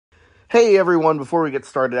Hey everyone, before we get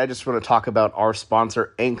started, I just want to talk about our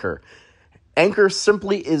sponsor, Anchor. Anchor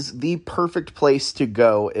simply is the perfect place to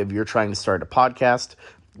go if you're trying to start a podcast.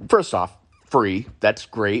 First off, free, that's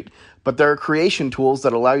great, but there are creation tools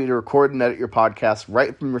that allow you to record and edit your podcast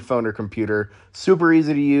right from your phone or computer. Super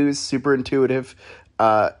easy to use, super intuitive.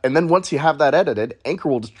 And then once you have that edited, Anchor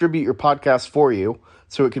will distribute your podcast for you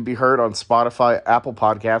so it can be heard on Spotify, Apple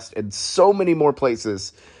Podcasts, and so many more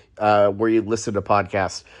places where you listen to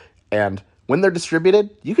podcasts. And when they're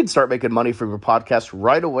distributed, you can start making money from your podcast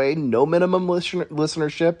right away. No minimum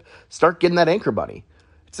listenership. Start getting that Anchor money.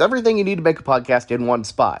 It's everything you need to make a podcast in one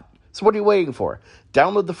spot. So what are you waiting for?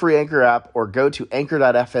 Download the free Anchor app or go to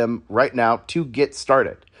anchor.fm right now to get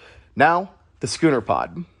started. Now, the Schooner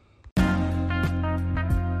Pod.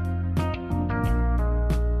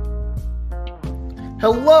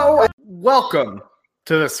 Hello, welcome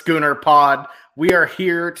to the Schooner Pod. We are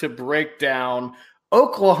here to break down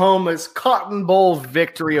Oklahoma's Cotton Bowl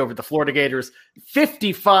victory over the Florida Gators,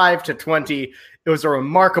 55-20. It was a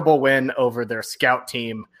remarkable win over their scout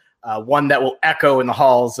team, one that will echo in the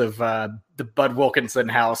halls of the Bud Wilkinson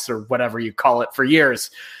house or whatever you call it for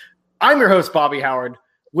years. I'm your host, Bobby Howard.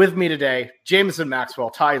 With me today, Jameson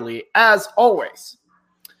Maxwell, Ty Lee, as always.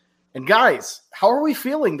 And guys, how are we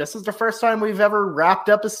feeling? This is the first time we've ever wrapped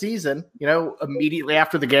up a season, immediately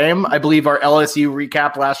after the game. I believe our LSU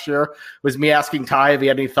recap last year was me asking Ty if he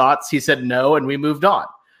had any thoughts. He said no, and we moved on.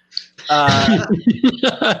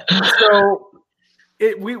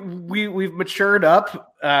 We've matured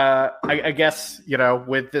up, I guess,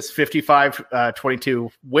 with this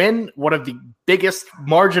 55-22 win, one of the biggest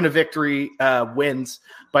margin of victory wins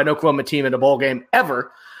by an Oklahoma team in a bowl game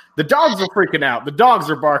ever. The dogs are freaking out. The dogs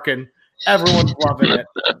are barking. Everyone's loving it.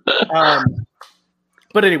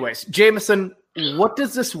 But anyways, Jameson, what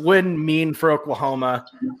does this win mean for Oklahoma?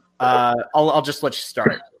 I'll just let you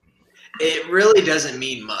start. It really doesn't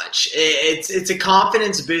mean much. It's a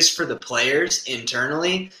confidence boost for the players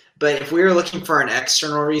internally. But if we were looking for an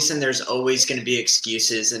external reason, there's always going to be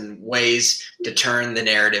excuses and ways to turn the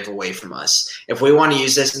narrative away from us. If we want to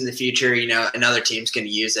use this in the future, another team's going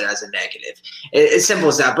to use it as a negative. It's simple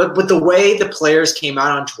as that. But the way the players came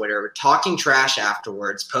out on Twitter, talking trash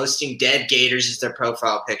afterwards, posting dead Gators as their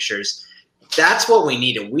profile pictures, that's what we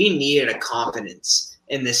needed. We needed a confidence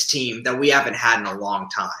in this team that we haven't had in a long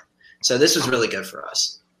time. So this was really good for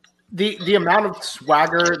us. The amount of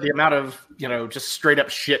swagger, the amount of, just straight up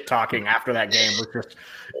shit talking after that game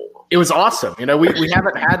it was awesome. We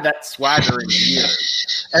haven't had that swagger in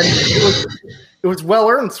years. And it was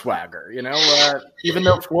well-earned swagger, even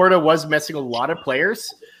though Florida was missing a lot of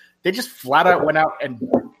players, they just flat out went out and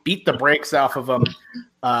beat the brakes off of them.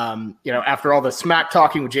 After all the smack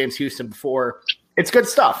talking with James Houston before, it's good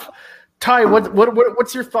stuff. Ty,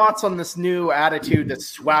 what's your thoughts on this new attitude that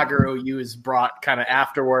swagger OU has brought kind of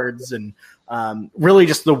afterwards and really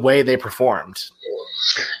just the way they performed?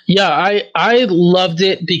 Yeah, I loved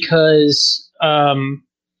it because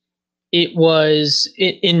it was,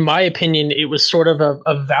 in my opinion, it was sort of a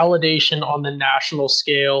validation on the national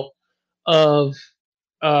scale of,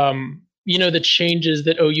 the changes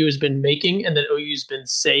that OU has been making and that OU's been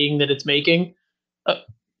saying that it's making.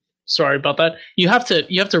 Sorry about that. You have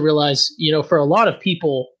to realize, for a lot of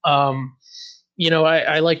people,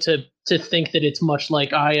 I like to think that it's much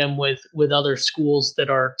like I am with other schools that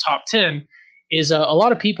are top 10 is a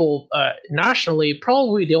lot of people nationally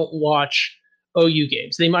probably don't watch OU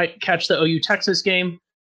games. They might catch the OU Texas game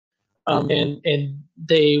and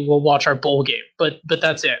they will watch our bowl game, but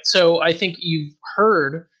that's it. So I think you've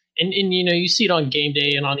heard and you see it on Game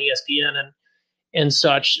Day and on ESPN and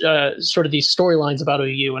such, sort of these storylines about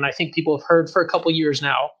OU. And I think people have heard for a couple years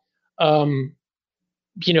now, everyone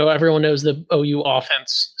knows the OU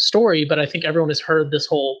offense story, but I think everyone has heard this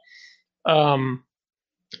whole OU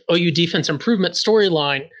defense improvement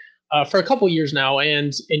storyline for a couple years now.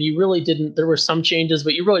 And you really didn't, there were some changes,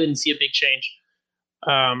 but you really didn't see a big change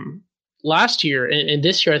last year. And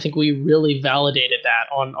this year, I think we really validated that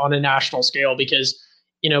on a national scale because,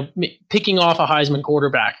 picking off a Heisman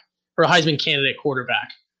quarterback, or a Heisman candidate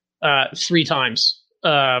quarterback 3 times,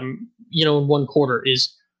 in one quarter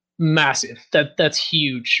is massive. That's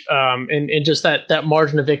huge. And just that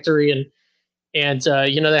margin of victory and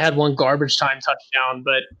they had one garbage time touchdown,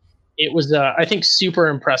 but it was, I think, super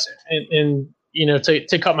impressive. And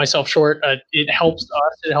to cut myself short, it helps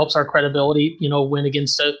us, it helps our credibility, win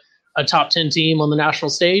against a top 10 team on the national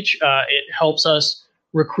stage. It helps us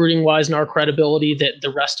recruiting wise in our credibility that the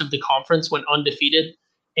rest of the conference went undefeated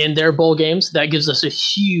in their bowl games. That gives us a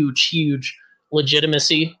huge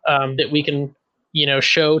legitimacy that we can,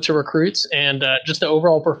 show to recruits, and just the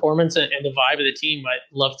overall performance and the vibe of the team. I'd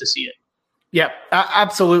love to see it. Yeah,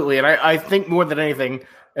 absolutely. And I think more than anything,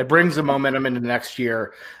 it brings the momentum into next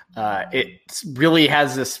year. It really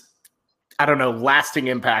has this, I don't know, lasting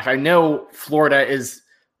impact. I know Florida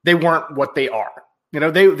they weren't what they are.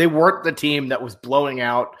 They weren't the team that was blowing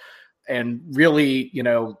out and really,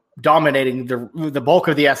 dominating the bulk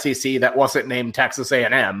of the SEC that wasn't named Texas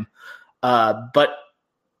A&M. But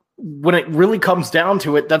when it really comes down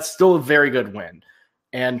to it, that's still a very good win.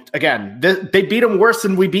 And again, they beat them worse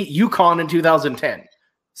than we beat UConn in 2010.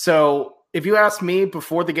 So if you ask me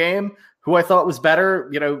before the game who I thought was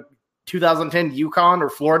better, 2010 UConn or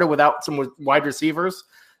Florida without some wide receivers,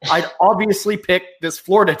 I'd obviously pick this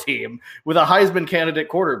Florida team with a Heisman candidate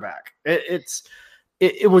quarterback.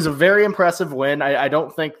 It was a very impressive win. I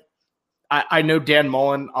don't think I know Dan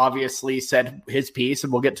Mullen obviously said his piece,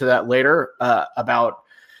 and we'll get to that later about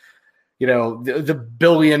the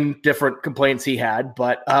billion different complaints he had.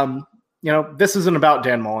 But, this isn't about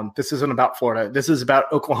Dan Mullen. This isn't about Florida. This is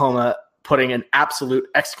about Oklahoma putting an absolute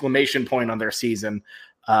exclamation point on their season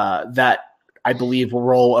that I believe will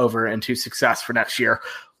roll over into success for next year.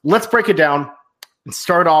 Let's break it down and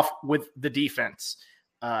start off with the defense.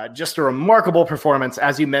 Just a remarkable performance.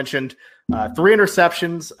 As you mentioned, 3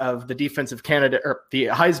 interceptions of the defensive candidate, or the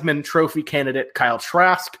Heisman Trophy candidate, Kyle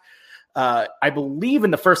Trask. I believe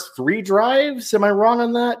in the first 3 drives. Am I wrong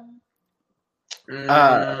on that?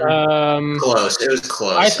 Close. It was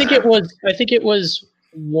close. I think it was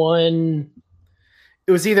 1.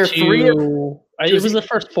 It was either 3. It was the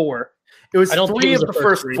first 4. It was 3 of the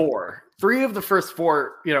first 4. 3 of the first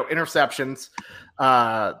 4, interceptions.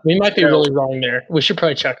 We might be really wrong there. We should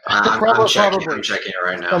probably check. I'm checking it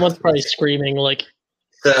right now. Someone's probably screaming like.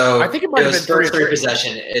 So I think it might have been first 3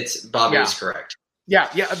 possession. It's Bobby is correct. Yeah.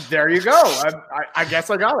 There you go. I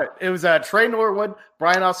guess I got it. It was Trey Norwood,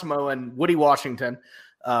 Brian Osmo, and Woody Washington.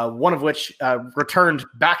 One of which returned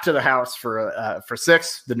back to the house for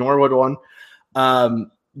 6, the Norwood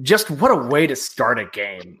one. Just what a way to start a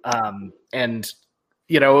game. And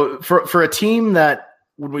for a team that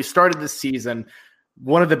when we started this season,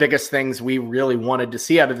 one of the biggest things we really wanted to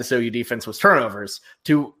see out of this OU defense was turnovers.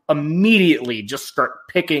 To immediately just start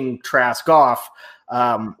picking Trask off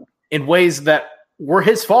in ways that were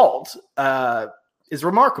his fault is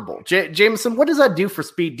remarkable. Jameson, what does that do for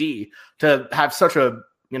Speed D to have such a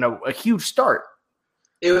huge start?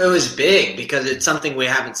 It was big because it's something we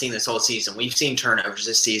haven't seen this whole season. We've seen turnovers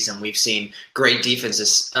this season. We've seen great defense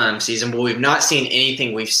this season, but we've not seen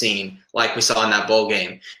anything we've seen like we saw in that bowl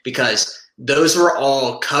game, because those were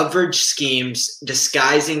all coverage schemes,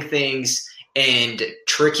 disguising things, and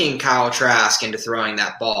tricking Kyle Trask into throwing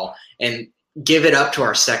that ball and give it up to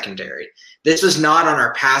our secondary. This was not on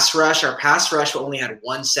our pass rush. Our pass rush only had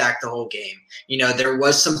 1 sack the whole game. There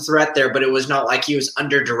was some threat there, but it was not like he was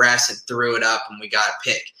under duress and threw it up and we got a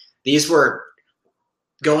pick. These were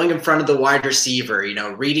going in front of the wide receiver,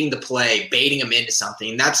 reading the play, baiting him into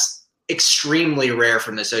something. That's extremely rare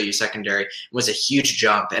from this OU secondary. It was a huge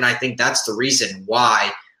jump, and I think that's the reason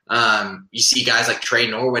why you see guys like Trey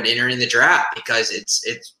Norwood entering the draft, because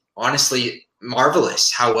it's honestly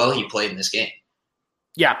marvelous how well he played in this game.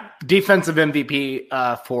 Yeah, defensive MVP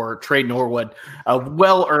for Trey Norwood, a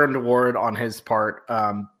well-earned award on his part.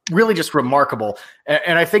 Really just remarkable.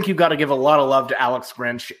 And I think you've got to give a lot of love to Alex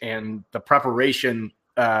Grinch and the preparation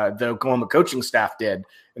the Oklahoma coaching staff did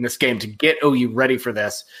in this game to get OU ready for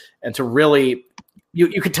this, and to really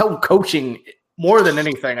you could tell coaching more than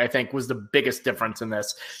anything, I think, was the biggest difference in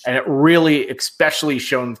this. And it really especially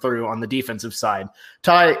shone through on the defensive side.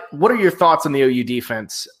 Ty, what are your thoughts on the OU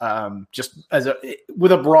defense, just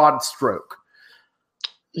with a broad stroke?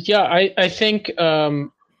 Yeah, I think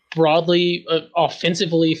broadly,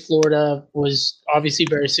 offensively, Florida was obviously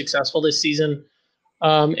very successful this season.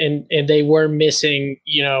 And they were missing,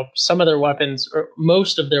 some of their weapons, or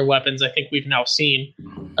most of their weapons, I think we've now seen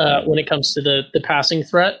when it comes to the passing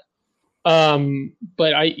threat.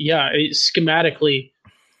 But schematically,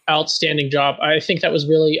 outstanding job. I think that was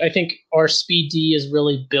I think our Speed D is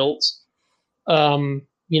really built,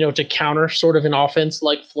 to counter sort of an offense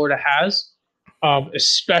like Florida has,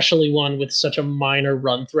 especially one with such a minor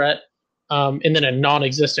run threat. And then a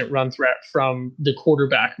non-existent run threat from the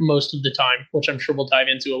quarterback most of the time, which I'm sure we'll dive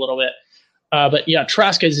into a little bit. But yeah,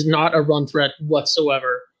 Trask is not a run threat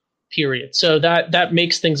whatsoever, period. So that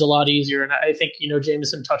makes things a lot easier. And I think,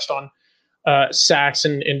 Jameson touched on sacks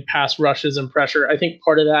and pass rushes and pressure. I think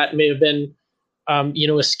part of that may have been,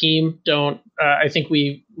 a scheme. I think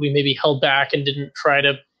we maybe held back and didn't try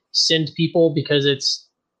to send people because it's,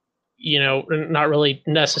 not really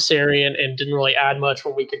necessary and didn't really add much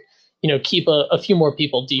when we could, keep a few more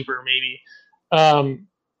people deeper maybe.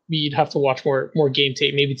 you'd have to watch more game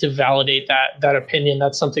tape maybe to validate that opinion.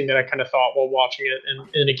 That's something that I kind of thought while watching it,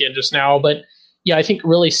 and again just now. But yeah, I think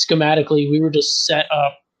really schematically we were just set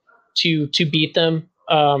up to beat them,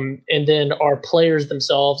 and then our players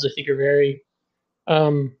themselves, I think, are very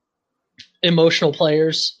emotional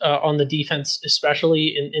players on the defense,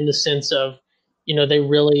 especially in the sense of, they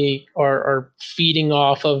really are feeding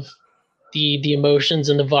off of the emotions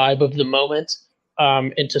and the vibe of the moment.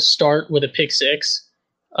 And to start with a pick six,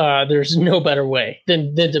 there's no better way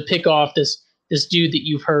than to pick off this dude that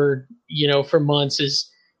you've heard, for months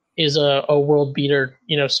is a world beater,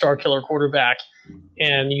 star killer quarterback,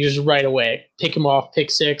 and you just right away pick him off, pick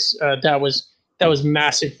six. That was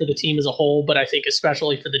massive for the team as a whole, but I think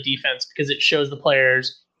especially for the defense, because it shows the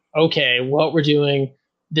players, okay, what we're doing,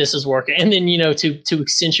 this is working. And then, to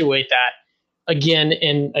accentuate that again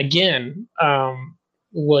and again,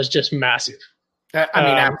 was just massive.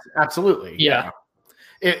 Absolutely. Yeah.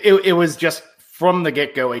 It was just from the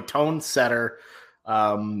get-go a tone setter.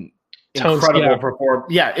 Incredible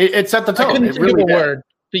performance. Yeah, it set the tone. I couldn't it think really of a did. word,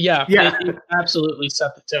 but it absolutely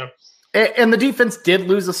set the tone. And the defense did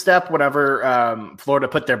lose a step whenever Florida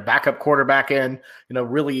put their backup quarterback in.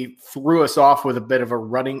 Really threw us off with a bit of a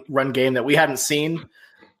run game that we hadn't seen.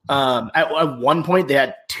 At one point, they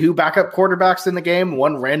had two backup quarterbacks in the game,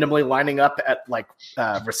 one randomly lining up at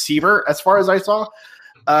receiver, as far as I saw.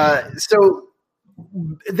 So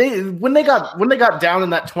when they got down in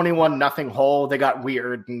that 21-0 hole, they got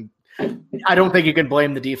weird, and I don't think you can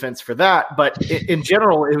blame the defense for that. But in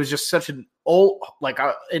general, it was just such an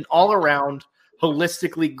all-around,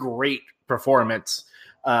 holistically great performance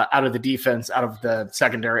out of the defense, out of the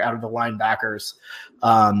secondary, out of the linebackers.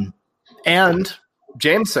 And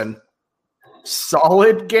Jameson,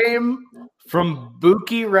 solid game from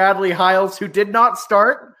Buki Radley-Hiles, who did not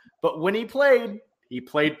start, but when he played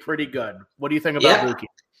pretty good. What do you think about Buki?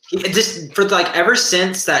 Just for ever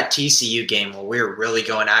since that TCU game where we were really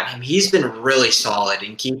going at him, he's been really solid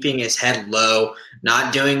in keeping his head low,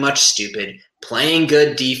 not doing much stupid, playing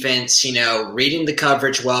good defense, reading the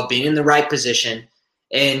coverage well, being in the right position.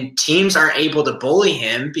 And teams aren't able to bully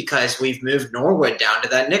him because we've moved Norwood down to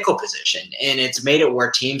that nickel position. And it's made it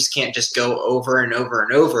where teams can't just go over and over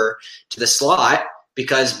and over to the slot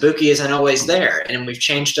because Buki isn't always there. And we've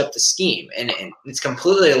changed up the scheme. And it's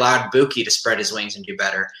completely allowed Buki to spread his wings and do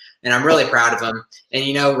better. And I'm really proud of him.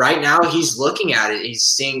 And, right now he's looking at it. He's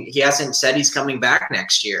seeing – he hasn't said he's coming back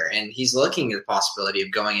next year. And he's looking at the possibility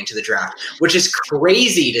of going into the draft, which is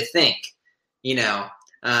crazy to think,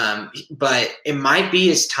 but it might be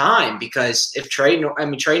his time because if Trey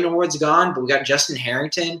Norwood's gone, but we got Justin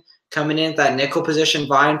Harrington coming in at that nickel position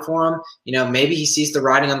vying for him. Maybe he sees the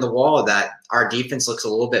writing on the wall that our defense looks a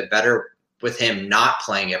little bit better with him not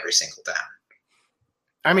playing every single down.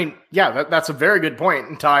 That's a very good point.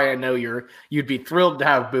 And Ty, I know you'd be thrilled to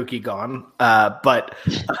have Buki gone. But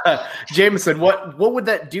Jameson, what would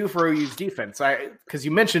that do for OU's defense? Because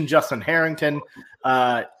you mentioned Justin Harrington.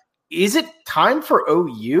 Is it time for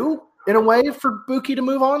OU, in a way, for Buki to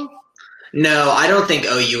move on? No, I don't think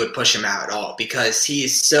OU would push him out at all because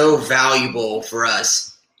he's so valuable for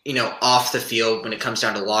us, off the field when it comes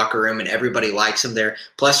down to locker room, and everybody likes him there.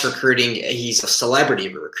 Plus recruiting, he's a celebrity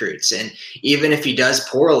of recruits. And even if he does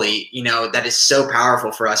poorly, that is so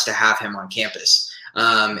powerful for us to have him on campus.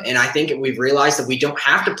 And I think we've realized that we don't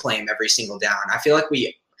have to play him every single down. I feel like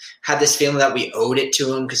we had this feeling that we owed it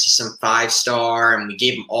to him because he's some 5-star and we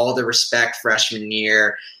gave him all the respect freshman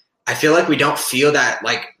year. I feel like we don't feel that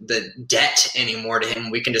the debt anymore to him.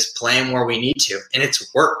 We can just play him where we need to, and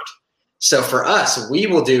it's worked. So for us, we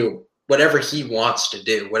will do whatever he wants to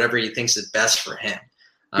do, whatever he thinks is best for him.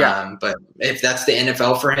 Yeah. But if that's the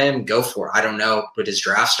NFL for him, go for it. I don't know what his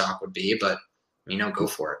draft stock would be, but go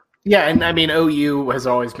for it. Yeah, and OU has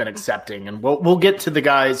always been accepting, and we'll get to the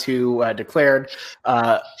guys who declared.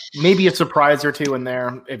 Maybe a surprise or two in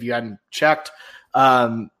there if you hadn't checked.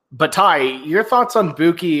 But Ty, your thoughts on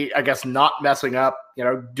Buki? I guess not messing up,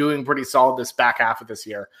 doing pretty solid this back half of this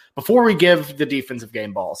year. Before we give the defensive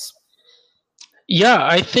game balls. Yeah,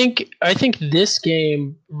 I think this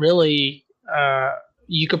game really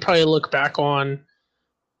you could probably look back on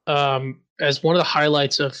as one of the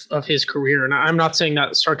highlights of his career. And I'm not saying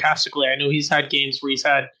that sarcastically. I know he's had games where he's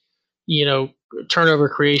had, turnover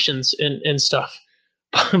creations and stuff.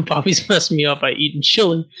 Bobby's messing me up by eating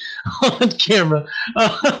chili on camera.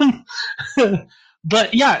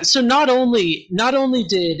 But yeah, so not only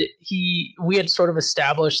did we had sort of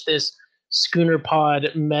established this Schooner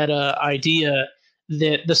Pod meta idea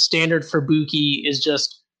that the standard for Buki is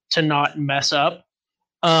just to not mess up.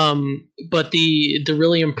 But the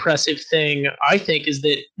really impressive thing, I think, is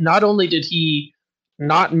that not only did he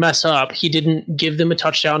not mess up. He didn't give them a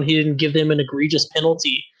touchdown. He didn't give them an egregious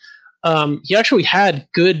penalty. He actually had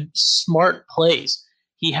good, smart plays.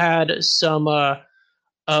 He had some a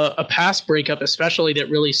pass breakup, especially that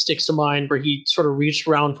really sticks to mind, where he sort of reached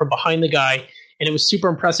around from behind the guy, and it was super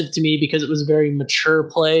impressive to me because it was a very mature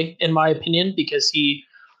play, in my opinion, because he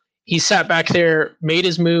sat back there, made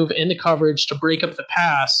his move in the coverage to break up the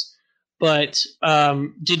pass, but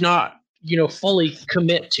did not, fully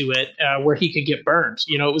commit to it where he could get burned.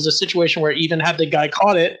 It was a situation where even had the guy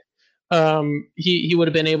caught it, he would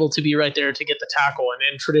have been able to be right there to get the tackle.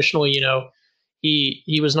 And traditionally,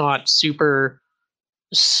 he was not super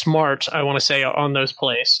smart, I want to say, on those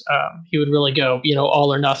plays. He would really go,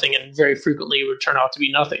 all or nothing, and very frequently it would turn out to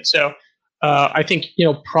be nothing. So I think,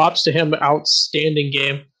 props to him. Outstanding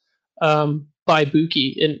game by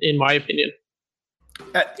Buki, in my opinion.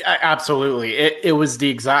 Absolutely. It was the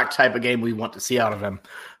exact type of game we want to see out of him,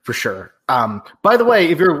 for sure. By the way,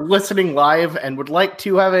 if you're listening live and would like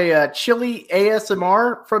to have a chili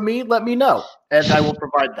ASMR from me, let me know, and I will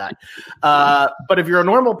provide that. But if you're a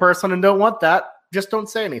normal person and don't want that, just don't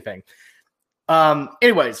say anything.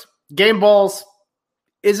 Anyways, game balls.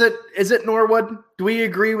 Is it Norwood? Do we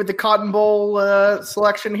agree with the Cotton Bowl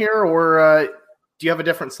selection here, or do you have a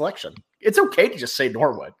different selection? It's okay to just say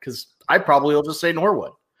Norwood, because I probably will just say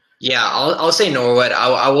Norwood. Yeah, I'll say Norwood.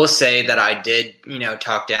 I will say that I did,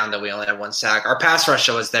 talk down that we only had one sack. Our pass rush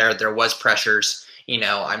was there. There was pressures.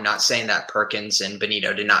 I'm not saying that Perkins and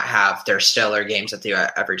Benito did not have their stellar games at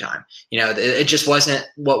every time. It just wasn't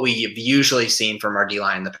what we've usually seen from our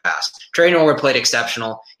D-line in the past. Trey Norwood played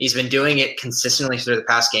exceptional. He's been doing it consistently through the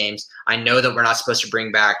past games. I know that we're not supposed to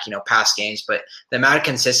bring back, past games, but the amount of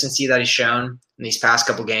consistency that he's shown in these past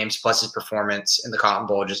couple games, plus his performance in the Cotton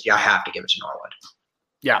Bowl, I have to give it to Norwood.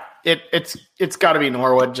 Yeah, it's got to be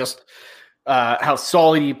Norwood. Just how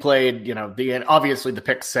solid he played. Obviously the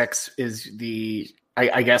pick six is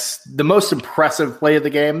I guess the most impressive play of the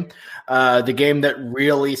game. The game that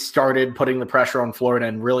really started putting the pressure on Florida,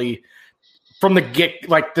 and really from the get,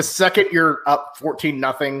 like the second you're up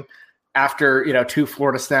 14-0 after 2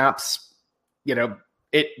 Florida snaps,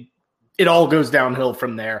 it all goes downhill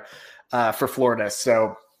from there for Florida.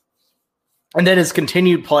 So, and then his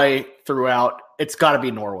continued play throughout. It's got to be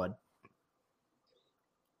Norwood.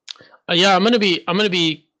 Yeah, I'm gonna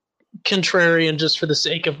be contrarian just for the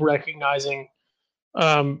sake of recognizing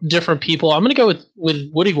different people. I'm gonna go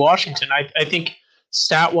with Woody Washington. I think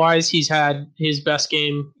stat wise, he's had his best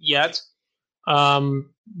game yet.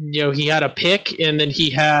 He had a pick, and then he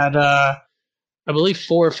had I believe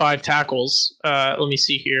 4 or 5 tackles. Let me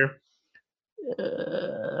see here.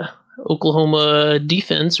 Oklahoma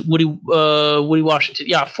defense, Woody Washington.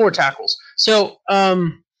 Yeah, 4 tackles. So,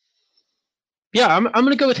 yeah, I'm going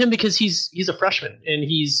to go with him because he's a freshman, and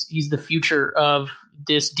he's the future of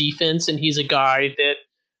this defense, and he's a guy that,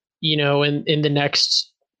 in the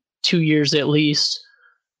next 2 years at least,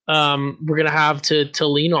 we're going to have to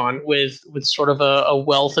lean on with sort of a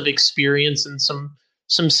wealth of experience and some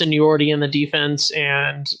seniority in the defense.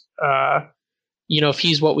 And, if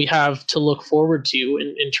he's what we have to look forward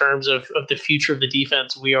to in terms of the future of the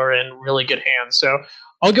defense, we are in really good hands. So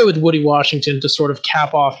I'll go with Woody Washington to sort of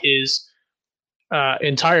cap off his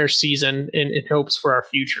entire season in hopes for our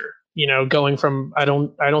future. Going from I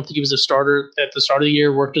don't think he was a starter at the start of the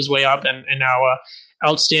year, worked his way up, and now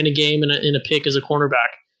outstanding game in a pick as a cornerback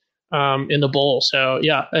in the bowl. So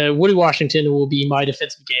yeah, Woody Washington will be my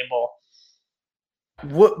defensive game ball.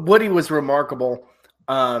 Woody was remarkable.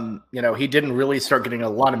 He didn't really start getting a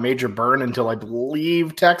lot of major burn until I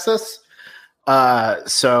believe Texas.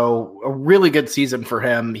 So a really good season for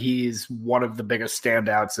him. He's one of the biggest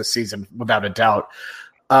standouts this season, without a doubt.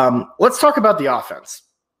 Let's talk about the offense.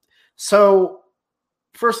 So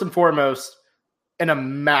first and foremost, an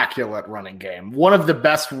immaculate running game. One of the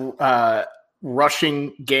best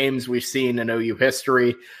rushing games we've seen in OU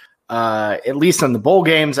history. At least in the bowl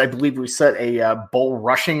games, I believe we set a bowl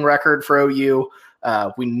rushing record for OU.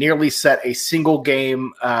 We nearly set a single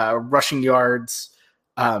game rushing yards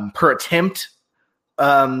per attempt,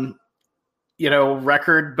 record.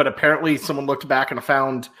 But apparently someone looked back and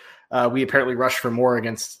found we apparently rushed for more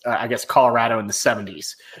against, Colorado in the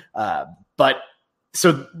 70s. But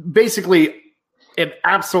so basically an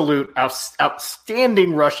absolute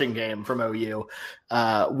outstanding rushing game from OU.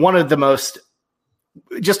 One of the most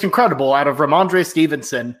just incredible out of Ramondre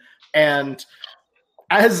Stevenson. And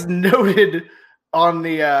as noted on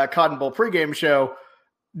the Cotton Bowl pregame show,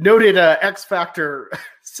 noted X Factor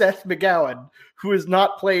Seth McGowan, who has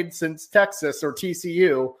not played since Texas or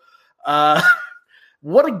TCU.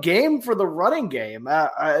 What a game for the running game.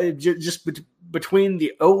 Just between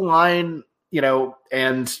the O-line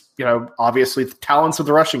and obviously the talents of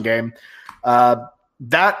the rushing game.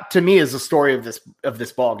 That to me is the story of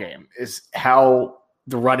this ball game, is how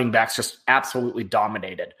the running backs just absolutely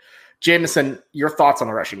dominated. Jameson, your thoughts on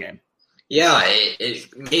the rushing game? Yeah, it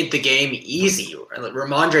made the game easy.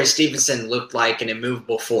 Ramondre Stevenson looked like an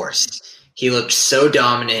immovable force. He looked so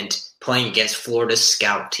dominant playing against Florida's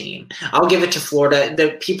scout team. I'll give it to Florida.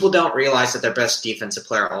 The people don't realize that their best defensive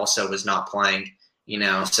player also was not playing,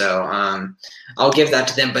 so I'll give that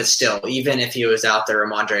to them. But still, even if he was out there,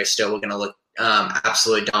 Ramondre is still going to look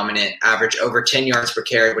absolutely dominant, average over 10 yards per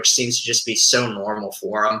carry, which seems to just be so normal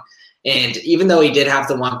for him. And even though he did have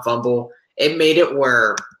the one fumble, it made it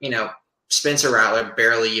where, Spencer Rattler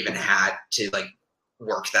barely even had to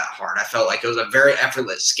work that hard. I felt like it was a very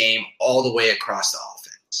effortless game all the way across the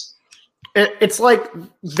offense. It's like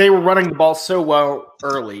they were running the ball so well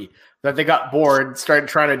early that they got bored, started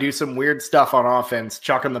trying to do some weird stuff on offense,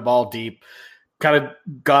 chucking the ball deep, kind of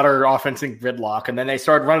got our offense in gridlock, and then they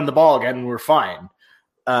started running the ball again and we're fine.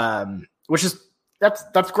 Which is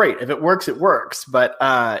that's great. If it works, it works. But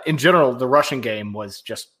in general, the rushing game was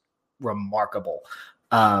just remarkable.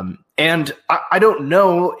 And I don't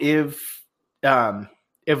know if that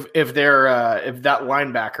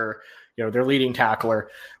linebacker, their leading tackler,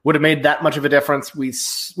 would have made that much of a difference. We've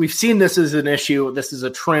seen this as an issue. This is a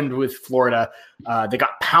trend with Florida. They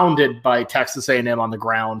got pounded by Texas A&M on the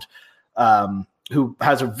ground, who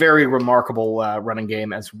has a very remarkable running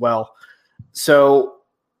game as well. So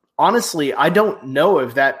honestly, I don't know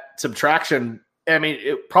if that subtraction,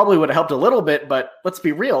 it probably would have helped a little bit, but let's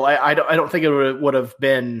be real. I don't think it would have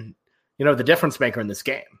been, the difference maker in this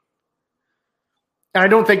game. And I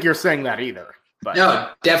don't think you're saying that either. But. No,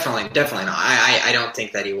 definitely not. I don't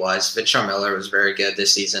think that he was. But Sean Miller was very good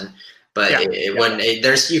this season. But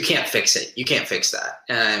you can't fix it. You can't fix that.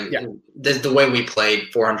 The way we played,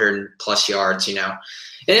 400 plus yards, And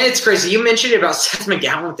it's crazy. You mentioned about Seth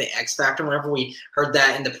McGowan with the X Factor. Whenever we heard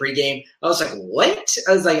that in the pregame, I was like, what?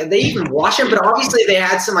 I was like, they even watch him? But obviously they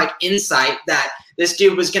had some insight that this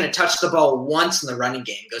dude was going to touch the ball once in the running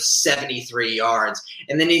game, go 73 yards.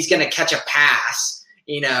 And then he's going to catch a pass,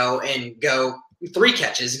 and go 3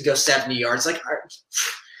 catches and go 70 yards.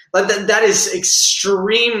 That is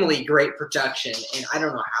extremely great production. And I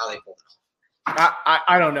don't know how they pulled it off.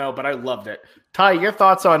 I don't know, but I loved it. Ty, your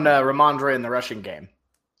thoughts on Ramondre in the rushing game?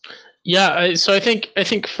 Yeah, so I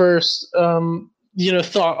think first,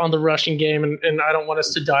 thought on the rushing game, and I don't want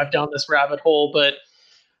us to dive down this rabbit hole, but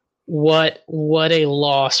what a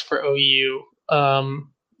loss for OU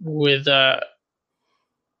with oh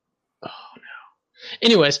no.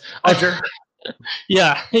 Anyways,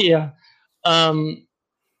 yeah.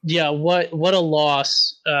 What a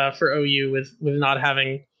loss for OU with not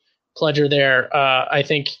having Pledger there. I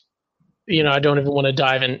think. I don't even want to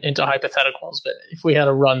dive into hypotheticals, but if we had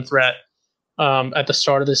a run threat at the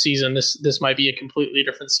start of the season, this might be a completely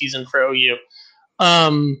different season for OU.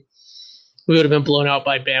 We would have been blown out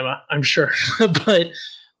by Bama, I'm sure. But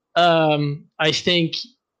I think,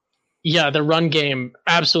 the run game,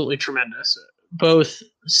 absolutely tremendous. Both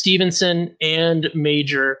Stevenson and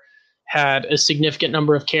Major had a significant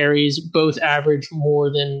number of carries. Both averaged more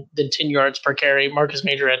than 10 yards per carry. Marcus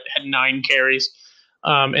Major had 9 carries.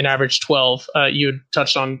 And averaged 12. You had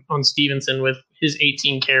touched on Stevenson with his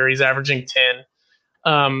 18 carries, averaging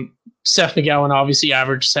 10. Seth McGowan obviously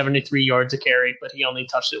averaged 73 yards a carry, but he only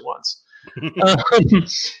touched it once.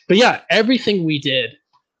 But yeah, everything we did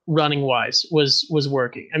running wise was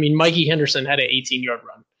working. Mikey Henderson had an 18-yard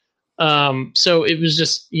run. So it was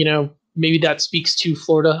just, maybe that speaks to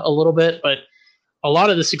Florida a little bit, but a lot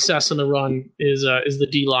of the success in the run is the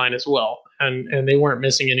D-line as well. And they weren't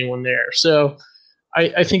missing anyone there. So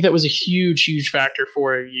I think that was a huge factor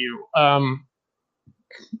for you.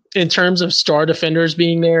 In terms of star defenders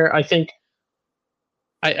being there, I think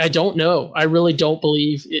I don't know. I really don't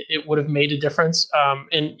believe it would have made a difference.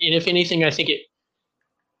 And if anything, I think it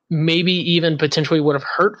maybe even potentially would have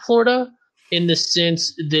hurt Florida in the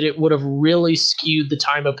sense that it would have really skewed the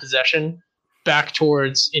time of possession back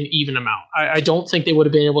towards an even amount. I don't think they would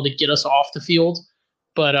have been able to get us off the field,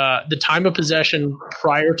 but the time of possession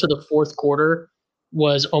prior to the fourth quarter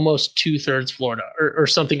was almost 2/3 Florida or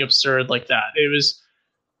something absurd like that. It was,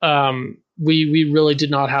 we really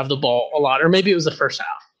did not have the ball a lot, or maybe it was the first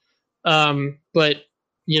half. But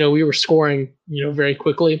we were scoring, very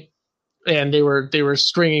quickly, and they were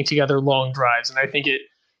stringing together long drives. And I think it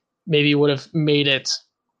maybe would have made it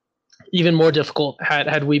even more difficult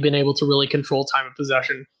had we been able to really control time of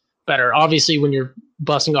possession better. Obviously, when you're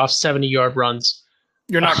busting off 70-yard runs,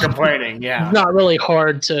 you're not complaining. Yeah. It's not really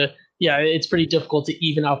hard to, it's pretty difficult to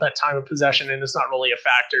even out that time of possession, and it's not really a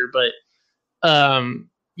factor. But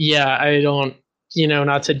Yeah, I don't,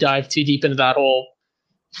 not to dive too deep into that whole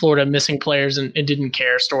Florida missing players and didn't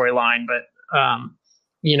care storyline, but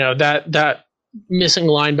that missing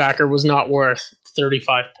linebacker was not worth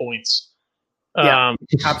 35 points.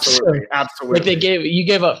 Absolutely. Like you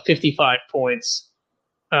gave up 55 points.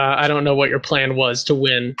 I don't know what your plan was to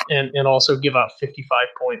win and also give up 55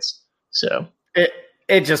 points. So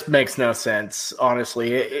it just makes no sense,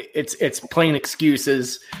 honestly. It's plain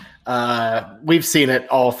excuses. We've seen it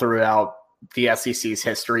all throughout the SEC's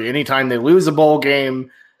history. Anytime they lose a bowl game,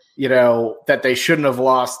 that they shouldn't have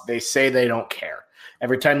lost, they say they don't care.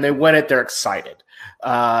 Every time they win it, they're excited.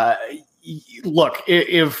 Look,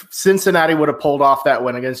 if Cincinnati would have pulled off that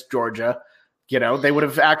win against Georgia, they would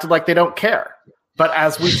have acted like they don't care. But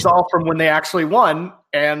as we saw from when they actually won,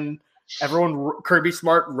 and Kirby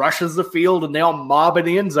Smart rushes the field and they all mob in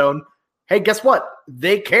the end zone, hey, guess what?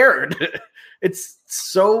 They cared. It's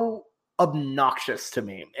so obnoxious to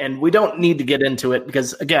me. And we don't need to get into it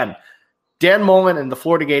because, again, Dan Mullen and the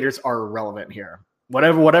Florida Gators are irrelevant here.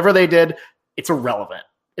 Whatever they did, it's irrelevant.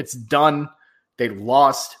 It's done. They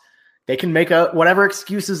lost. They can make whatever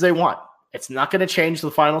excuses they want. It's not going to change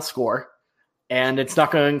the final score, and it's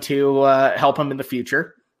not going to help them in the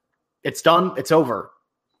future. It's done. It's over.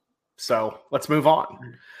 So let's move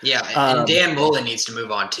on. Yeah, and Dan Mullen needs to move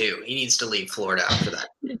on too. He needs to leave Florida after that.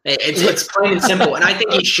 It's plain and simple, and I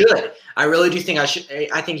think he should. I really do think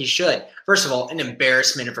I think he should. First of all, an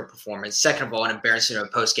embarrassment of a performance. Second of all, an embarrassment of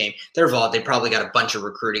a post game. Third of all, they probably got a bunch of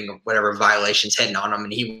recruiting or whatever violations hitting on him,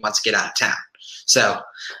 and he wants to get out of town. So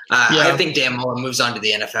I think Dan Mullen moves on to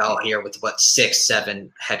the NFL here with 6,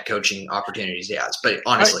 7 head coaching opportunities he has. But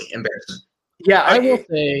honestly, embarrassment. Yeah, I will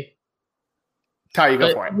say. Ty, you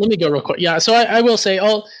go for it. Let me go real quick. Yeah, so I will say,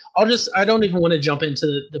 I don't even want to jump into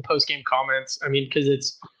the post game comments. I mean,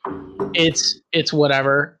 because it's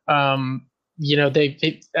whatever.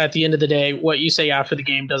 They at the end of the day, what you say after the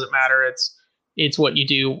game doesn't matter. It's what you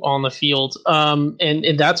do on the field.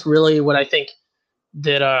 And that's really what I think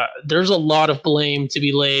that there's a lot of blame to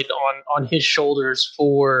be laid on his shoulders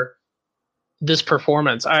for this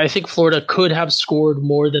performance. I think Florida could have scored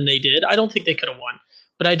more than they did. I don't think they could have won.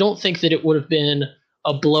 But I don't think that it would have been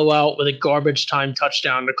a blowout with a garbage time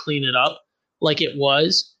touchdown to clean it up like it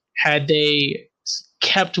was had they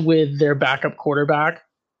kept with their backup quarterback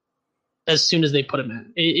as soon as they put him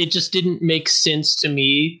in. It just didn't make sense to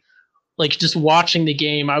me. Like, just watching the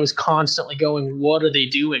game, I was constantly going, what are they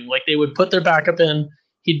doing? Like, they would put their backup in.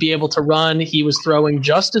 He'd be able to run. He was throwing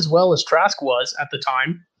just as well as Trask was at the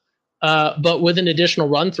time. But with an additional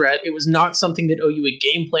run threat, it was not something that OU had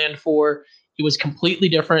game planned for. It was completely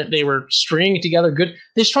different. They were stringing together good.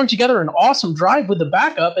 They strung together an awesome drive with the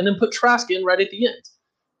backup and then put Trask in right at the end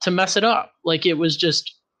to mess it up. Like, it was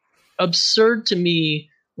just absurd to me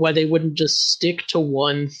why they wouldn't just stick to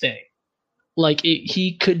one thing. Like,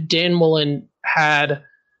 Dan Mullen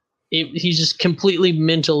he's just completely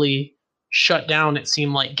mentally shut down, it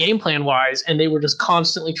seemed like, game plan wise, and they were just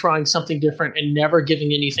constantly trying something different and never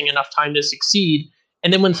giving anything enough time to succeed.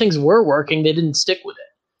 And then when things were working, they didn't stick with it.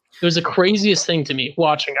 It was the craziest thing to me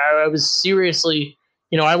watching. I was seriously,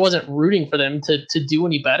 I wasn't rooting for them to do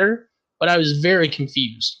any better, but I was very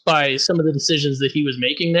confused by some of the decisions that he was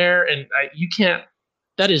making there. And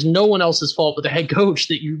that is no one else's fault but the head coach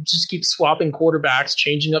that you just keep swapping quarterbacks,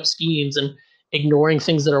 changing up schemes, and ignoring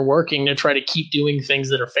things that are working to try to keep doing things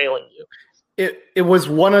that are failing you. It was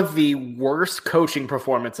one of the worst coaching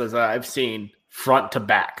performances I've seen front to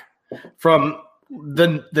back. From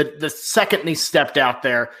the second he stepped out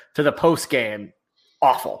there to the post game,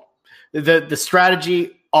 awful. The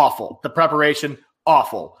strategy, awful. The preparation,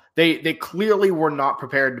 awful. They clearly were not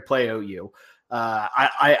prepared to play OU.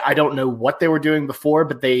 I don't know what they were doing before,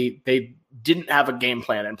 but they didn't have a game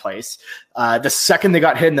plan in place. The second they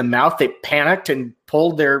got hit in the mouth, they panicked and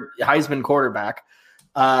pulled their Heisman quarterback.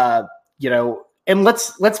 And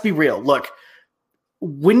let's be real. Look,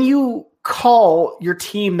 when you call your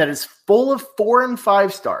team that is full of 4 and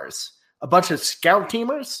 5 stars a bunch of scout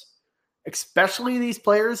teamers, especially these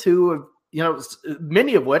players who have,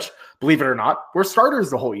 many of which, believe it or not, were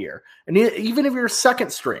starters the whole year. And even if you're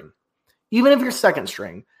second string,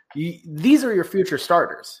 these are your future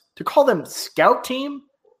starters. To call them scout team,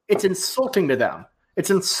 it's insulting to them.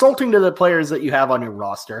 It's insulting to the players that you have on your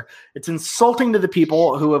roster. It's insulting to the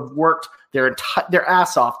people who have worked their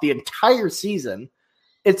ass off the entire season.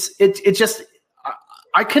 It's just,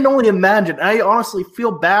 I can only imagine. I honestly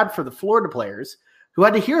feel bad for the Florida players who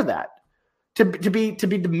had to hear that, to be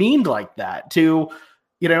demeaned like that.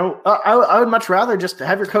 I would much rather just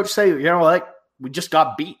have your coach say, we just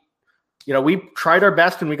got beat. We tried our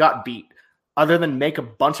best and we got beat. other than make a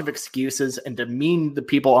bunch of excuses and demean the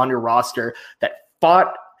people on your roster that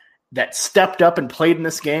fought, that stepped up and played in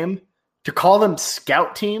this game, to call them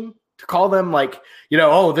scout team, to call them like,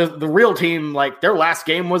 the real team, like their last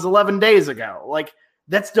game was 11 days ago. Like,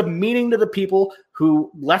 that's demeaning to the people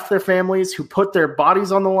who left their families, who put their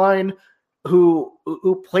bodies on the line, who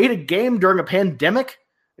played a game during a pandemic,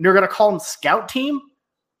 and you're going to call them scout team?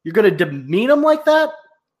 You're going to demean them like that?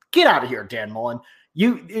 Get out of here, Dan Mullen.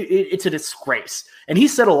 It's a disgrace. And he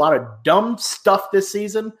said a lot of dumb stuff this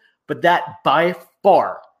season, but that by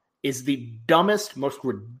far is the dumbest, most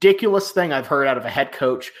ridiculous thing I've heard out of a head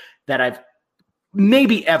coach that I've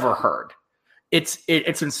maybe ever heard. It's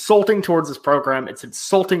insulting towards this program. It's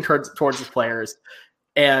insulting towards his players.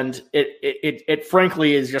 And it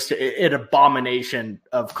frankly is just an abomination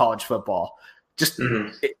of college football. Just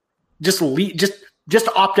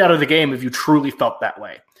opt out of the game if you truly felt that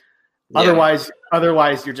way. Yeah.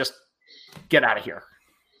 Otherwise you're just get out of here.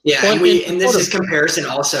 Yeah, and this is comparison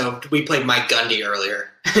also. We played Mike Gundy earlier.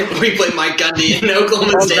 We played Mike Gundy in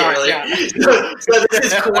Oklahoma State earlier. Yeah. So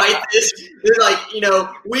this is quite this. Like,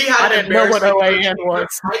 we had. I didn't know what OAN was.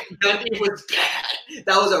 Mike Gundy was bad.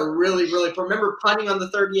 That was a really, really. Remember punting on the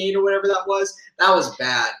 38 or whatever that was? That was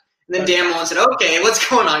bad. And then Dan Mullen said, "Okay, what's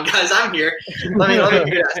going on, guys? I'm here. Let me do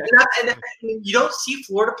that." And you don't see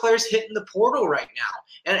Florida players hitting the portal right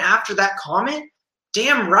now. And after that comment,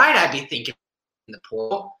 damn right, I'd be thinking in the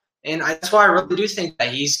portal. And that's why I really do think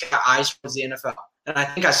that he's got eyes towards the NFL. And I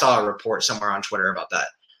think I saw a report somewhere on Twitter about that.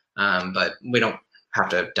 But we don't have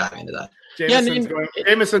to dive into that. Jameson's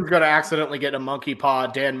going to accidentally get a monkey paw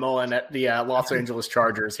Dan Mullen at the Los Angeles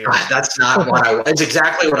Chargers here. That's not what I – it's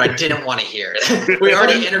exactly what I didn't want to hear. We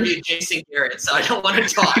already interviewed Jason Garrett, so I don't want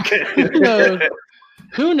to talk.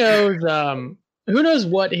 Who knows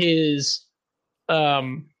what his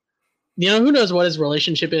who knows what his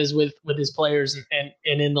relationship is with his players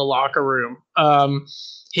and in the locker room.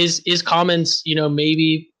 His comments,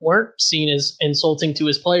 maybe weren't seen as insulting to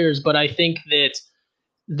his players, but I think that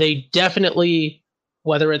they definitely,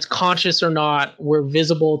 whether it's conscious or not, were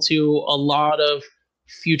visible to a lot of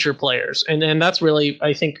future players. And that's really,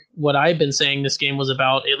 I think, what I've been saying this game was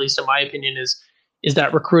about, at least in my opinion, is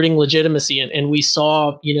that recruiting legitimacy. And we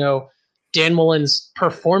saw, Dan Mullen's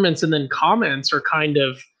performance and then comments are kind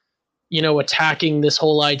of, attacking this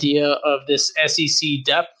whole idea of this SEC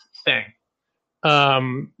depth thing.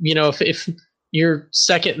 If your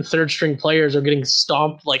second and third string players are getting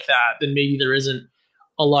stomped like that, then maybe there isn't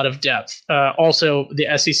a lot of depth. Also, the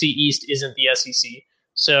SEC East isn't the SEC,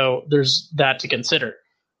 so there's that to consider.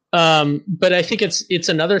 But I think it's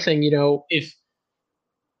another thing,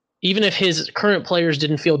 even if his current players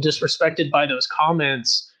didn't feel disrespected by those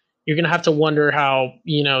comments, you're going to have to wonder how,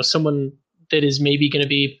 someone that is maybe going to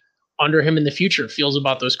be under him in the future feels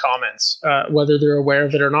about those comments, whether they're aware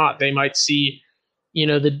of it or not. They might see,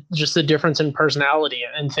 the difference in personality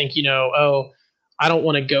and think, I don't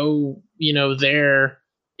want to go, there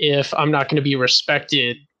if I'm not going to be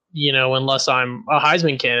respected, unless I'm a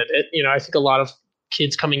Heisman candidate. I think a lot of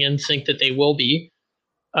kids coming in think that they will be,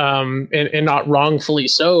 and not wrongfully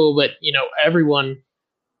so, but, everyone,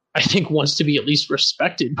 I think, wants to be at least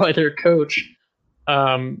respected by their coach.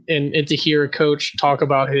 And to hear a coach talk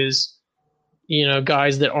about his,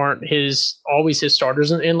 guys that aren't always his starters.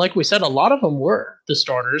 And like we said, a lot of them were the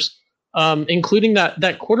starters, including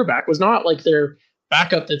that quarterback was not like their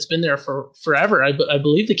backup that's been there for forever. I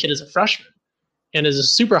believe the kid is a freshman and is a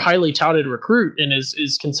super highly touted recruit and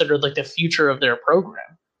is considered like the future of their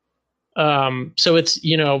program. So it's,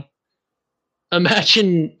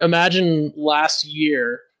 imagine last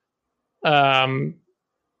year,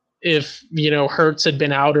 if, Hurts had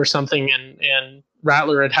been out or something and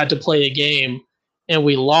Rattler had to play a game and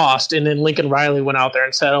we lost, and then Lincoln Riley went out there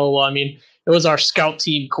and said, it was our scout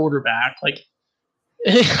team quarterback. Like,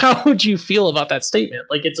 how would you feel about that statement?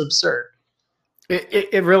 Like, it's absurd.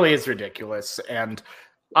 It really is ridiculous. And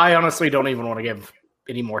I honestly don't even want to give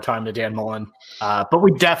any more time to Dan Mullen. But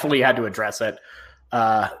we definitely had to address it.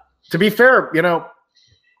 To be fair,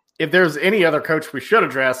 if there's any other coach we should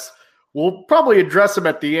address, we'll probably address him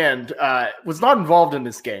at the end. Was not involved in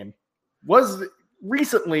this game. Was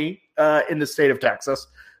recently in the state of Texas,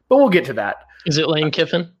 but we'll get to that. Is it Lane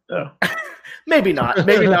Kiffin? Oh. Maybe not.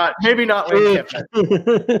 Maybe not Lane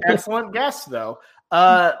Kiffin. Excellent guess, though.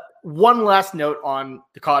 One last note on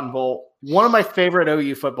the Cotton Bowl. One of my favorite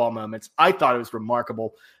OU football moments. I thought it was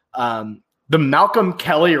remarkable. The Malcolm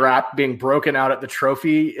Kelly rap being broken out at the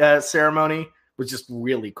trophy ceremony was just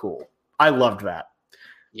really cool. I loved that.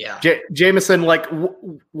 Yeah. Jameson, like,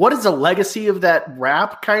 what is the legacy of that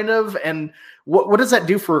rap kind of? And what does that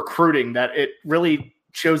do for recruiting, that it really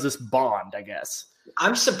shows this bond, I guess.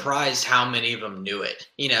 I'm surprised how many of them knew it.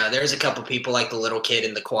 There's a couple people like the little kid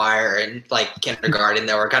in the choir and like kindergarten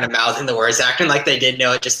that were kind of mouthing the words, acting like they did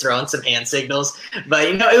know it, just throwing some hand signals. But,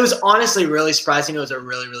 it was honestly really surprising. It was a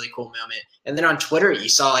really, really cool moment. And then on Twitter, you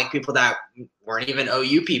saw like people that weren't even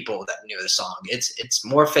OU people that knew the song. It's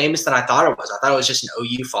more famous than I thought it was. I thought it was just an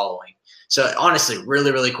OU following. So honestly,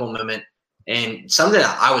 really, really cool moment and something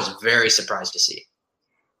that I was very surprised to see.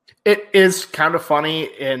 It is kind of funny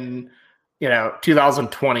in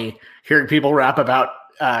 2020, hearing people rap about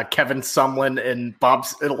Kevin Sumlin and Bob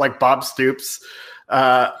Stoops.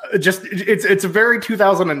 It's a very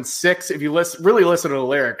 2006. If you really listen to the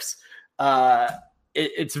lyrics,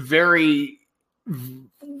 it's very,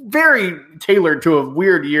 very tailored to a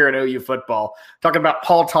weird year in OU football. Talking about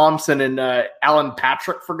Paul Thompson and Alan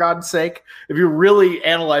Patrick, for God's sake. If you really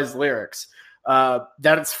analyze lyrics, that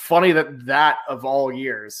it's funny that of all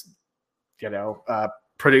years,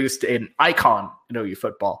 produced an icon in OU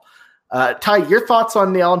football. Ty, your thoughts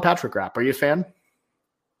on the Alan Patrick rap? Are you a fan?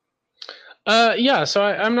 Yeah. So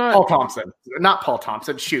I'm not not Paul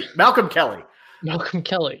Thompson. Shoot, Malcolm Kelly.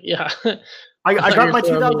 Yeah. I got my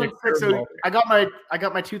 2006. I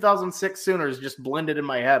got my 2006 Sooners just blended in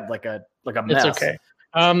my head like a mess. It's okay.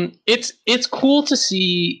 It's cool to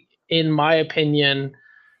see. In my opinion,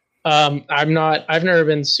 I've never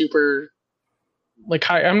been super.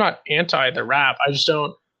 I'm not anti the rap. I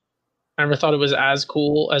never thought it was as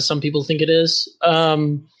cool as some people think it is. I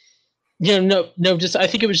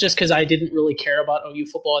think it was just because I didn't really care about OU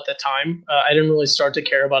football at the time. I didn't really start to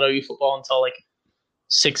care about OU football until like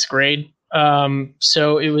 6th grade.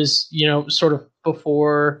 So it was, sort of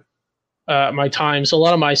before my time. So a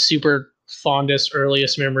lot of my super fondest,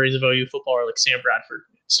 earliest memories of OU football are like Sam Bradford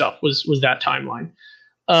stuff was that timeline.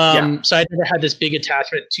 So I never had this big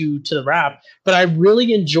attachment to the rap, but I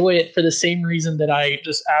really enjoy it for the same reason that I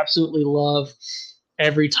just absolutely love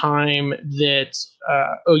every time that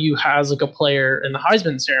OU has like a player in the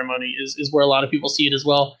Heisman ceremony is where a lot of people see it as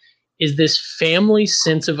well, is this family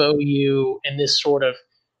sense of OU and this sort of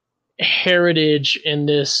heritage and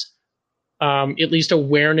this at least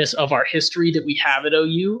awareness of our history that we have at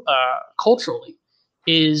OU culturally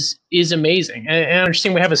is amazing. And I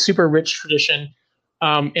understand we have a super rich tradition.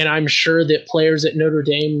 And I'm sure that players at Notre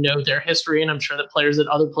Dame know their history, and I'm sure that players at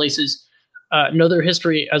other places know their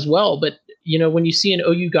history as well. But, when you see an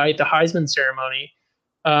OU guy at the Heisman ceremony,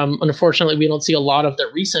 unfortunately, we don't see a lot of the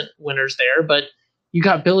recent winners there. But you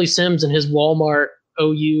got Billy Sims and his Walmart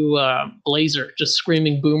OU blazer just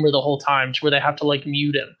screaming Boomer the whole time to where they have to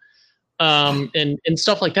mute him. And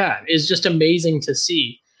stuff like that is just amazing to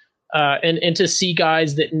see. And to see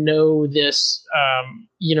guys that know this,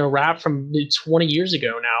 rap from 20 years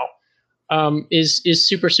ago now, is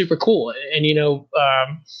super, super cool. And,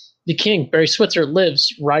 the King, Barry Switzer,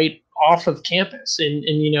 lives right off of campus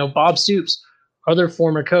and Bob Stoops, other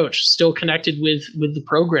former coach, still connected with the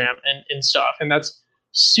program and stuff. And that's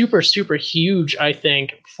super, super huge, I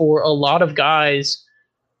think, for a lot of guys,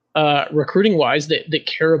 recruiting wise that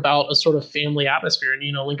care about a sort of family atmosphere. And,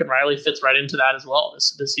 Lincoln Riley fits right into that as well.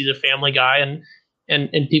 This he's a family guy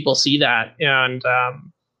and people see that. And,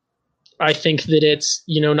 I think that it's,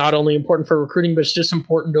 not only important for recruiting, but it's just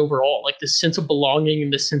important overall, like this sense of belonging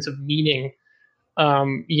and this sense of meaning,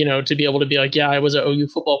 to be able to be like, yeah, I was an OU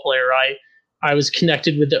football player. I was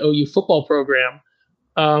connected with the OU football program,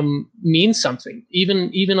 means something,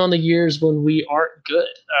 even on the years when we aren't good.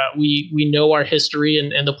 We know our history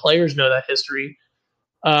and the players know that history.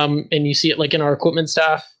 And you see it like in our equipment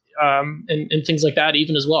staff, and things like that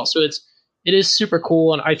even as well. So it is super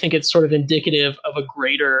cool. And I think it's sort of indicative of a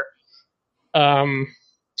greater,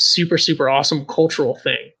 super, super awesome cultural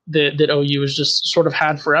thing that OU has just sort of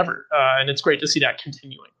had forever. And it's great to see that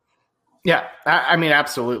continuing. Yeah, I mean,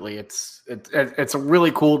 absolutely. It's a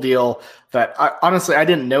really cool deal that honestly, I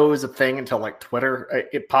didn't know it was a thing until Twitter.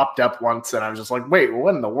 It popped up once and I was just like, wait,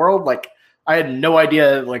 what in the world? I had no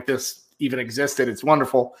idea this even existed. It's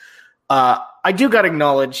wonderful. I do got to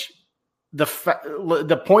acknowledge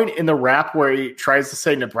the point in the rap where he tries to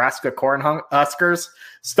say Nebraska Cornhuskers,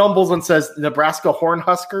 stumbles and says Nebraska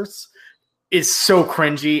Hornhuskers is so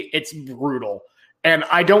cringy. It's brutal. And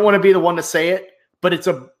I don't want to be the one to say it, but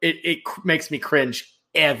it makes me cringe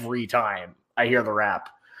every time I hear the rap.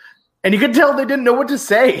 And you could tell they didn't know what to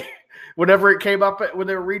say whenever it came up when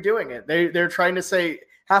they were redoing it. They're trying to say,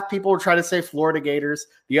 half people are trying to say Florida Gators.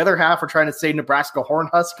 The other half are trying to say Nebraska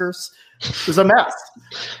Hornhuskers. It was a mess.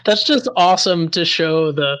 That's just awesome to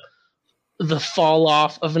show the fall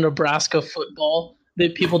off of Nebraska football,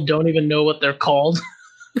 that people don't even know what they're called.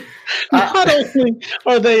 Not only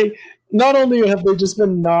are they not only have they just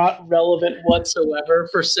been not relevant whatsoever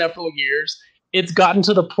for several years, it's gotten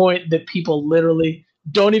to the point that people literally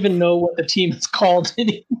don't even know what the team is called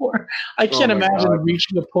anymore. I can't imagine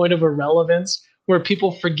reaching a point of irrelevance where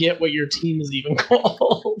people forget what your team is even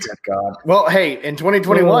called. Good God. Well, hey, in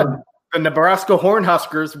 2021, the Nebraska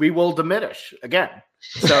Cornhuskers, we will diminish again.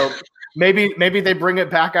 So maybe they bring it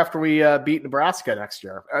back after we beat Nebraska next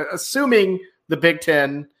year, assuming the Big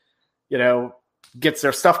Ten, gets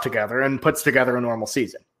their stuff together and puts together a normal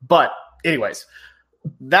season. But anyways,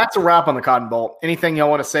 that's a wrap on the Cotton Bowl. Anything y'all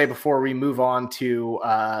want to say before we move on to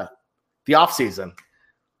the offseason?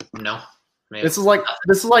 No. Maybe. This is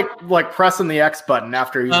like pressing the X button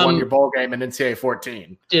after you won your bowl game in NCAA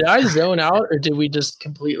 14. Did I zone out, or did we just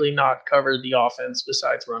completely not cover the offense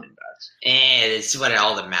besides running backs? And it's what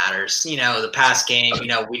all that matters. The past game,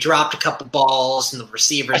 we dropped a couple balls, and the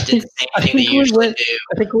receivers did the same thing they usually do.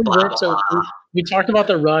 I think we went. So we talked about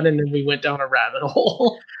the run, and then we went down a rabbit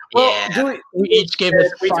hole. Well, we each gave a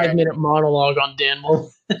 5-minute monologue on Dan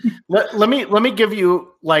Mullen. let me give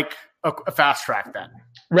you like a fast track then.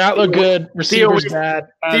 Rattler good, receivers bad.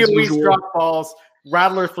 Theo Wease dropped balls.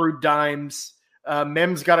 Rattler threw dimes.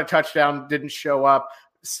 Mims got a touchdown, didn't show up.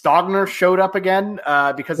 Stogner showed up again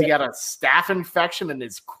because he had a staph infection in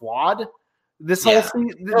his quad this whole season,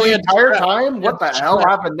 the entire time. What the hell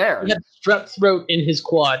happened there? He had strep throat in his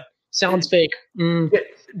quad. Sounds fake.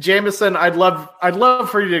 Jameson, I'd love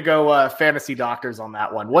for you to go fantasy doctors on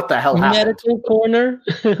that one. What the hell happened? Medical corner.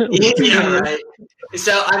 Yeah, right.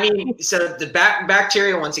 So the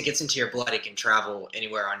bacteria, once it gets into your blood, it can travel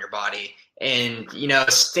anywhere on your body. And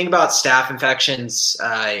think about staph infections.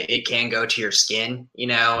 It can go to your skin,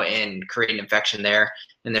 and create an infection there.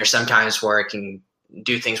 And there's sometimes where it can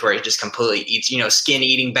do things where it just completely eats, skin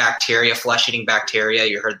eating bacteria, flesh eating bacteria.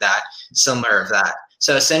 You heard that, similar of that.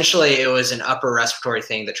 So essentially, it was an upper respiratory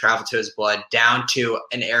thing that traveled to his blood down to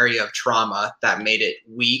an area of trauma that made it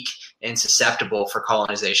weak and susceptible for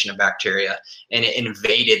colonization of bacteria. And it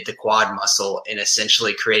invaded the quad muscle and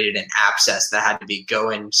essentially created an abscess that had to be go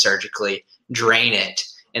in surgically, drain it,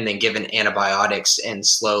 and then given antibiotics and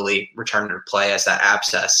slowly return to play as that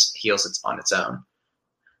abscess heals on its own.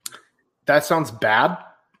 That sounds bad.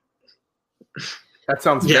 That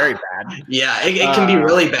sounds very bad. Yeah, it can be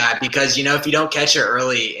really bad because, if you don't catch it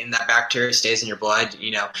early and that bacteria stays in your blood,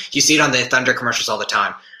 you see it on the Thunder commercials all the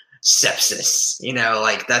time. Sepsis,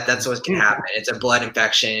 that's what can happen. It's a blood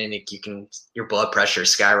infection. Your blood pressure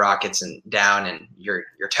skyrockets and down and you're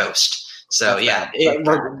toast. So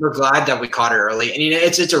we're glad that we caught it early. And,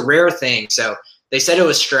 it's a rare thing. So they said it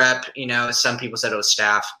was strep, some people said it was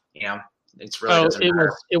staph, it's really doesn't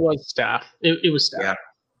matter. It was staph. It was staph. Yeah.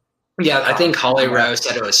 Yeah, I think Holly Rose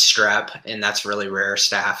said it was strep, and that's really rare.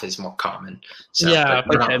 Staph is more common. So, I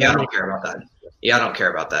don't care about that. Yeah, I don't care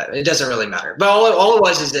about that. It doesn't really matter. But all it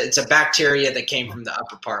was is that it's a bacteria that came from the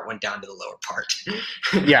upper part, went down to the lower part.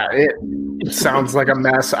 Yeah, it sounds like a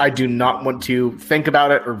mess. I do not want to think about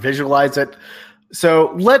it or visualize it.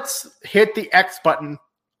 So let's hit the X button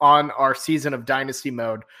on our season of Dynasty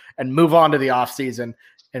mode and move on to the offseason.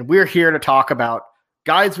 And we're here to talk about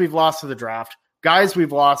guys we've lost to the draft, guys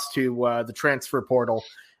we've lost to the transfer portal.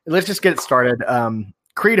 Let's just get it started.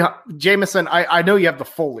 Creed, Jameson, I know you have the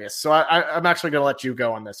full list, so I'm actually going to let you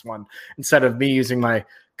go on this one instead of me using my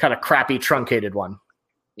kind of crappy truncated one.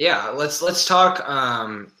 Yeah, let's talk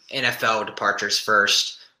NFL departures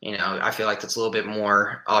first. I feel like that's a little bit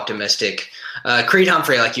more optimistic. Creed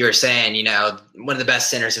Humphrey, like you were saying, one of the best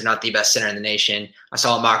centers, if not the best center in the nation. I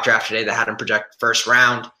saw a mock draft today that had him project first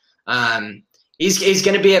round. He's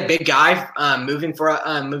going to be a big guy moving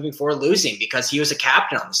forward, losing because he was a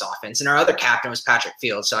captain on this offense, and our other captain was Patrick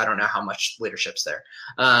Fields. So I don't know how much leadership's there,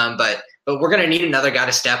 but we're going to need another guy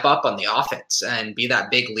to step up on the offense and be that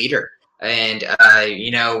big leader. And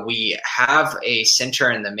we have a center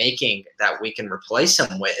in the making that we can replace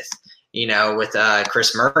him with, with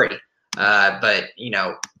Chris Murray. But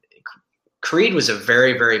Creed was a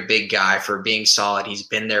very, very big guy for being solid. He's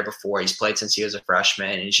been there before. He's played since he was a freshman,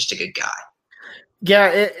 and he's just a good guy.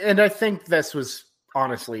 Yeah, and I think this was,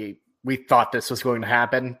 honestly, we thought this was going to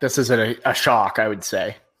happen. This isn't a shock, I would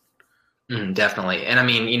say. Definitely. And, I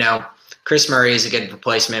mean, Chris Murray is a good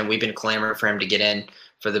replacement. We've been clamoring for him to get in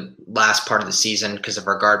for the last part of the season because of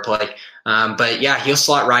our guard play. But, yeah, he'll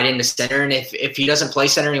slot right into center. And if he doesn't play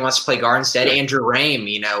center and he wants to play guard instead, Andrew Rame,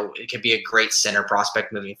 it could be a great center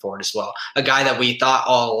prospect moving forward as well. A guy that we thought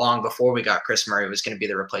all along before we got Chris Murray was going to be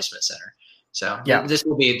the replacement center. So this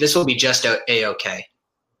will be just a-okay.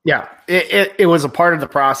 Yeah, it was a part of the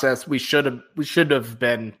process. We should have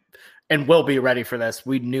been and will be ready for this.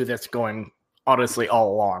 We knew this going honestly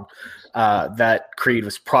all along that Creed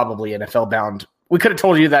was probably NFL bound. We could have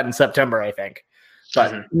told you that in September, I think.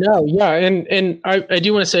 But no, yeah, and I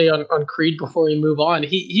do want to say on Creed before we move on,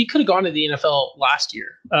 he could have gone to the NFL last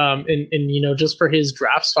year, and just for his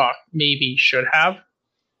draft stock, maybe should have,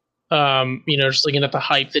 just looking at the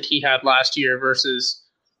hype that he had last year versus,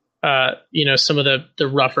 some of the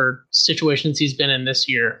rougher situations he's been in this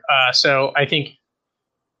year. So I think,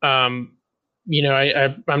 I'm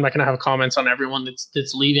not going to have comments on everyone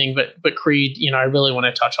that's leaving, but Creed, I really want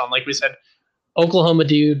to touch on, like we said, Oklahoma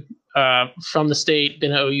dude. From the state,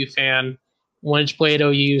 been an OU fan, wanted to play at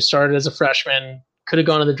OU, started as a freshman, could have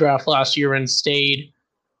gone to the draft last year and stayed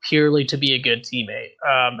purely to be a good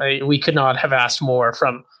teammate. We could not have asked more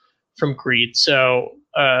from Creed. So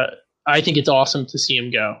I think it's awesome to see him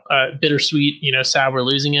go. Bittersweet, sad we're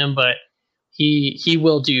losing him, but he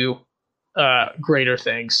will do greater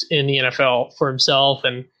things in the NFL for himself.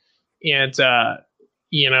 And I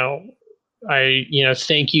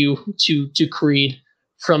thank you to Creed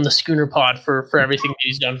from the Schooner Pod for everything that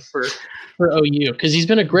he's done for OU, because he's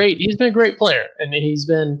been a great player, and he's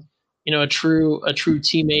been a true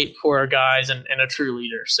teammate for our guys and a true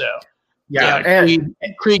leader. So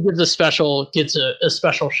Creed gets a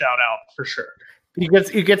special shout out for sure. He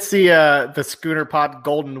gets the Schooner Pod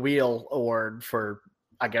Golden Wheel Award for,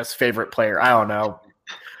 I guess, favorite player. I don't know.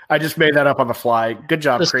 I just made that up on the fly. Good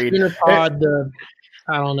job, Creed. Schooner Pod,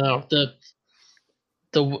 I don't know the.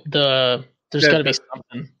 There's got to be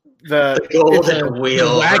something. The Golden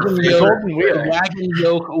Wheel. The Wagon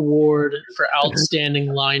Yoke Award for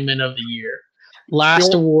Outstanding Lineman of the Year.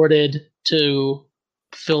 Last awarded to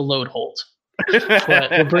Phil Lodeholt.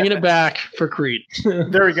 But we're bringing it back for Creed.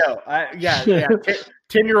 There we go.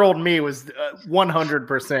 10-year-old me was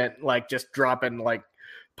 100% like just dropping like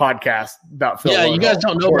podcasts about Phil. Yeah, Lodeholt. You guys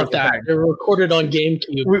don't know about that. They're recorded on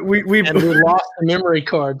GameCube. We lost the memory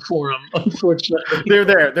card for them, unfortunately. They're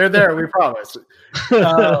there. We promise.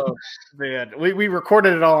 Oh man, we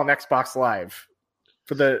recorded it all on Xbox Live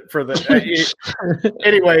for the.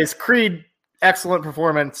 Anyways, Creed, excellent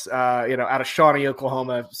performance. Out of Shawnee,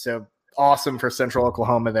 Oklahoma. So awesome for Central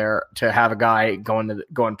Oklahoma there to have a guy going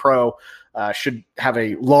pro. Should have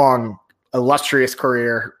a long, illustrious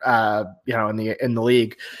career, in the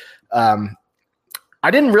league. I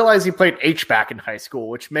didn't realize he played H-back in high school,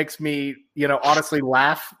 which makes me, honestly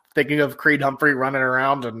laugh thinking of Creed Humphrey running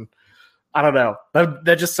around, and I don't know.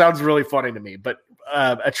 That just sounds really funny to me, but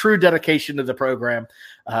a true dedication to the program.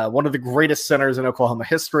 One of the greatest centers in Oklahoma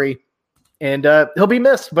history, and he'll be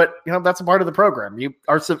missed, but that's a part of the program.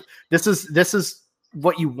 This is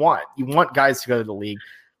what you want. You want guys to go to the league.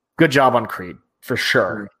 Good job on Creed for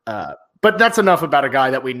sure. But that's enough about a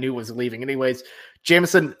guy that we knew was leaving. Anyways,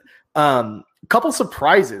 Jameson, couple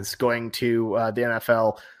surprises going to the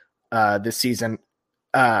NFL this season.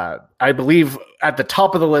 I believe at the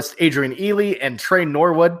top of the list, Adrian Ealy and Trey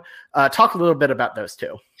Norwood. Talk a little bit about those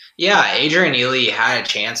two. Yeah, Adrian Ealy had a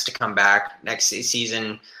chance to come back next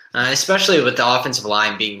season, especially with the offensive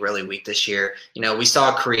line being really weak this year. We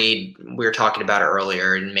saw Creed, we were talking about it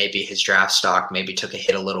earlier, and maybe his draft stock maybe took a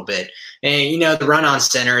hit a little bit. And, the run on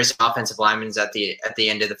centers, offensive linemen at the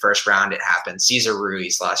end of the first round, it happens. Cesar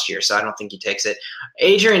Ruiz last year, so I don't think he takes it.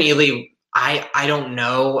 Adrian Ealy, I don't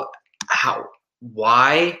know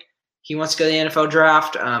why he wants to go to the NFL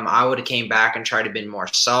draft. I would have came back and tried to be more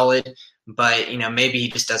solid, but maybe he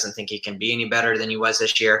just doesn't think he can be any better than he was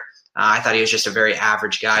this year. I thought he was just a very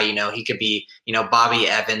average guy. He could be, Bobby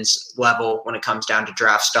Evans level when it comes down to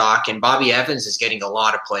draft stock. And Bobby Evans is getting a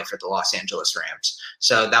lot of play for the Los Angeles Rams.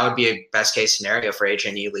 So that would be a best case scenario for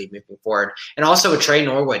Adrian Ealy moving forward. And also with Trey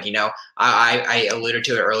Norwood, I alluded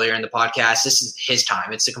to it earlier in the podcast. This is his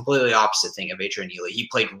time. It's the completely opposite thing of Adrian Ealy. He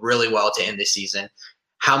played really well to end the season.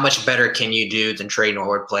 How much better can you do than Trey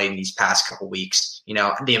Norwood play in these past couple weeks?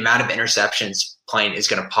 The amount of interceptions playing is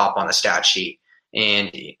going to pop on the stat sheet.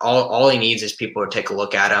 And all he needs is people to take a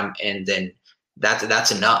look at him, and then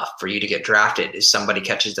that's enough for you to get drafted if somebody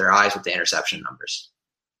catches their eyes with the interception numbers.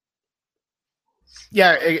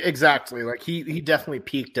 Yeah, exactly. Like he definitely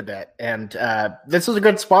peaked a bit, and this was a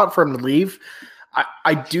good spot for him to leave.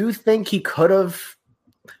 I do think he could have.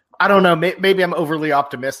 I don't know. Maybe I'm overly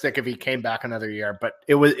optimistic if he came back another year, but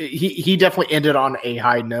he definitely ended on a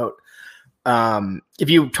high note. If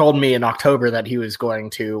you told me in October that he was going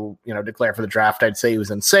to, declare for the draft, I'd say he was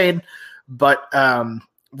insane. But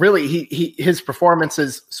really, his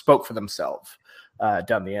performances spoke for themselves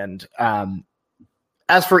down the end.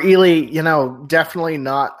 As for Ealy, definitely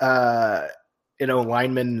not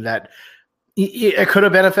lineman that it could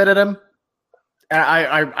have benefited him.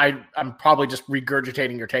 And I'm probably just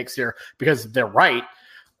regurgitating your takes here because they're right.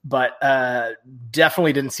 but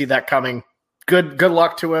definitely didn't see that coming. Good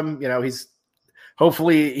luck to him.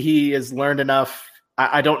 Hopefully he has learned enough.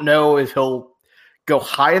 I don't know if he'll go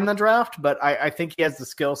high in the draft, but I think he has the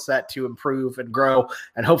skill set to improve and grow,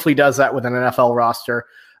 and hopefully does that with an NFL roster.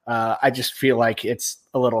 I just feel like it's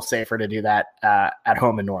a little safer to do that at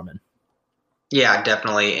home in Norman. Yeah,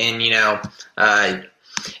 definitely. And,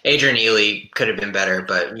 Adrian Ely could have been better,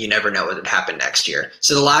 but you never know what would happen next year.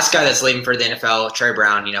 So the last guy that's leaving for the NFL, Trey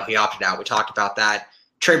Brown, he opted out. We talked about that.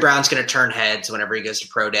 Trey Brown's going to turn heads whenever he goes to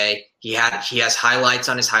pro day. He has highlights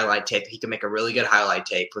on his highlight tape. He can make a really good highlight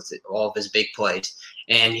tape with all of his big plays.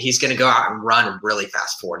 And he's going to go out and run a really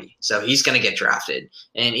fast 40. So he's going to get drafted.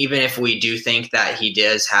 And even if we do think that he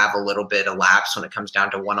does have a little bit of lapse when it comes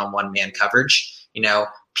down to one-on-one man coverage,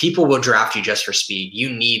 people will draft you just for speed. You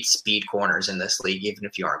need speed corners in this league, even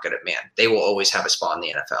if you aren't good at man. They will always have a spot in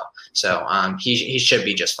the NFL. So he should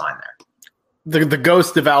be just fine there. The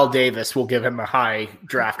ghost of Al Davis will give him a high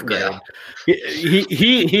draft grade. Yeah.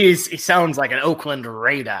 He sounds like an Oakland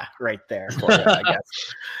Raider right there, I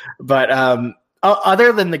guess. But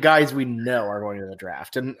other than the guys we know are going to the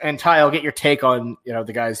draft, and Ty, I'll get your take on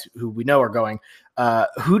the guys who we know are going.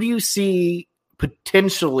 Who do you see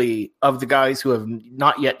potentially of the guys who have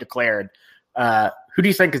not yet declared? Who do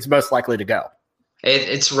you think is most likely to go?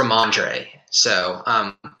 It's Ramondre. So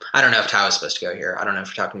I don't know if Ty was supposed to go here. I don't know if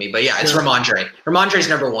you're talking to me, but yeah, it's Ramondre. Ramondre's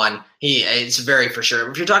number one. It's very for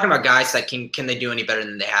sure. If you're talking about guys that can they do any better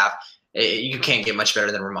than they have, you can't get much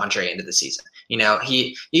better than Ramondre into the season.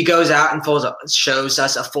 He goes out and shows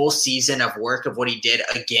us a full season of work of what he did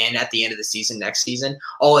again at the end of the season next season.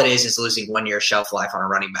 All it is losing 1 year shelf life on a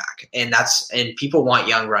running back, and people want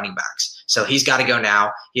young running backs. So he's got to go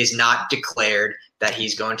now. He has not declared that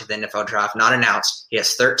he's going to the NFL draft, not announced. He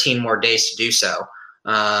has 13 more days to do so.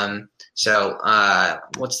 What's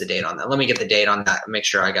the date on that? Let me get the date on that. Make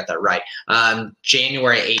sure I got that right.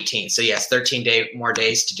 January 18th. So yes, 13 more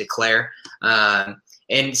days to declare.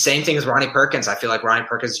 And same thing as Ronnie Perkins. I feel like Ronnie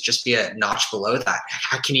Perkins would just be a notch below that.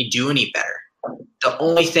 How can he do any better? The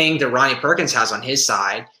only thing that Ronnie Perkins has on his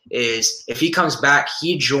side is if he comes back,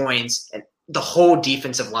 he joins the whole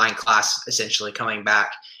defensive line class essentially coming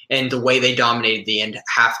back. And the way they dominated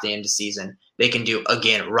half the end of season, they can do,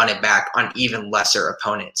 again, run it back on even lesser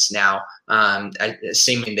opponents now,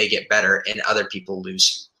 assuming they get better and other people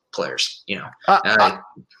lose players,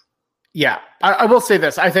 Yeah, I will say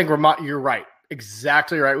this. I think you're right.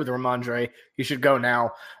 Exactly right with Ramondre. He should go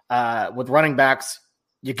now. With running backs,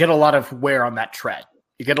 you get a lot of wear on that tread.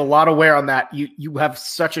 You get a lot of wear on that. You have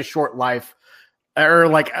such a short life, or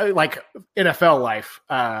like NFL life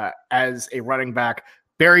as a running back.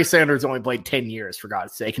 Barry Sanders only played 10 years, for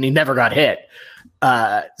God's sake, and he never got hit.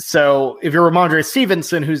 So if you're Ramondre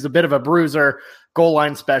Stevenson, who's a bit of a bruiser, goal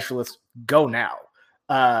line specialist, go now.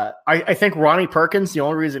 I think Ronnie Perkins, the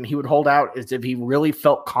only reason he would hold out is if he really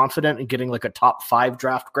felt confident in getting like a top 5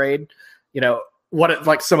 draft grade,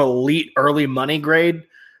 like some elite early money grade.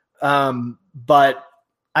 But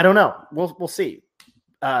I don't know. We'll see.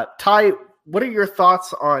 Ty, what are your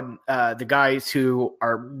thoughts on the guys who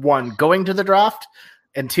are, one, going to the draft,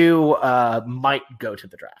 and two, might go to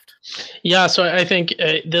the draft? Yeah, so I think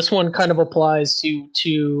this one kind of applies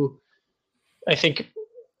to I think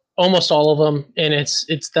almost all of them, and it's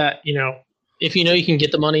that if you can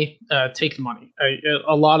get the money, take the money.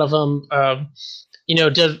 A lot of them, no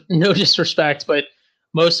disrespect, but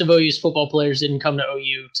most of OU's football players didn't come to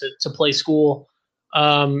OU to play school,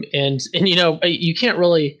 and you can't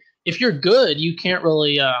really, if you're good, you can't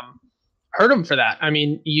really hurt them for that. I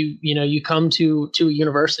mean, you come to a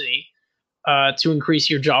university to increase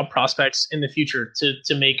your job prospects in the future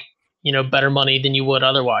to make better money than you would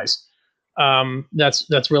otherwise.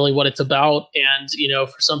 That's really what it's about. And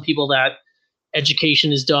for some people, that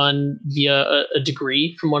education is done via a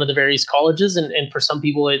degree from one of the various colleges, and for some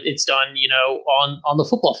people it's done on the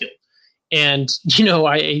football field. And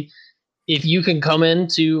if you can come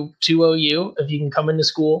into OU, if you can come into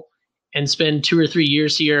school and spend 2 or 3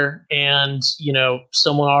 years here, and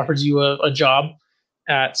someone offers you a job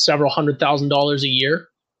at several $100,000 a year,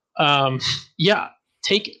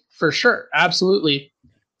 take it for sure. Absolutely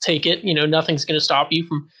take it. Nothing's going to stop you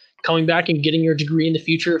from coming back and getting your degree in the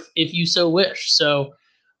future if you so wish. So,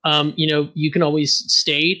 you can always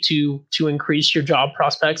stay to increase your job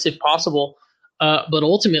prospects if possible. But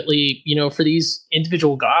ultimately, for these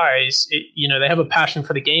individual guys, they have a passion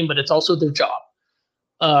for the game, but it's also their job.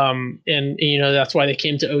 And that's why they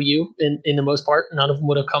came to OU in the most part. None of them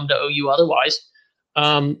would have come to OU otherwise.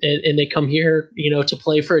 And they come here, to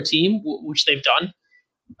play for a team, which they've done.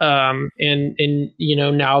 And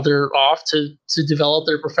now they're off to develop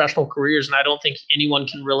their professional careers, and I don't think anyone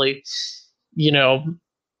can really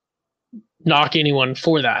knock anyone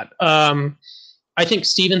for that. I think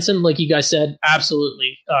Stevenson, like you guys said,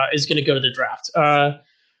 absolutely is going to go to the draft.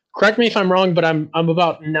 Correct me if I'm wrong, but I'm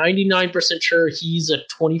about 99% sure he's a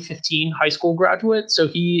 2015 high school graduate, so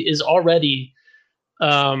he is already,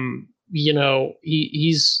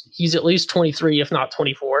 he's at least 23, if not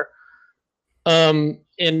 24. And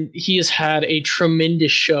he has had a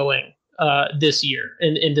tremendous showing this year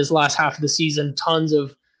in this last half of the season. Tons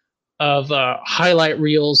of highlight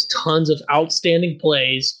reels, tons of outstanding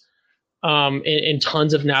plays, and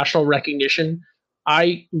tons of national recognition.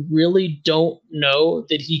 I really don't know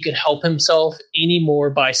that he could help himself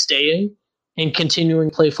anymore by staying and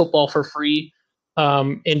continuing to play football for free.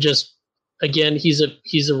 And just, again, he's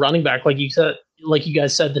a running back. Like you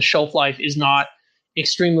guys said, the shelf life is not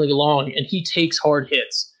extremely long, and he takes hard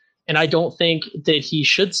hits. And I don't think that he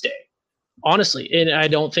should stay, honestly. And I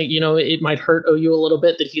don't think, it might hurt OU a little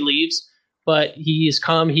bit that he leaves, but he's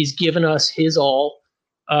given us his all,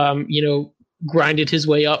 grinded his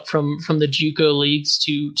way up from the JUCO leagues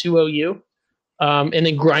to OU, and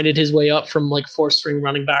then grinded his way up from like fourth string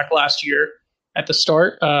running back last year at the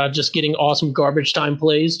start, just getting awesome garbage time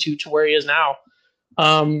plays to where he is now.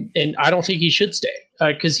 And I don't think he should stay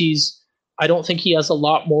because I don't think he has a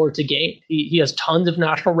lot more to gain. He has tons of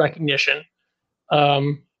national recognition,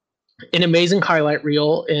 an amazing highlight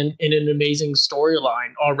reel, and an amazing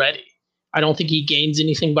storyline already. I don't think he gains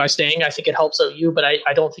anything by staying. I think it helps OU, but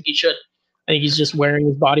I don't think he should. I think he's just wearing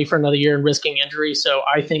his body for another year and risking injury. So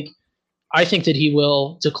I think that he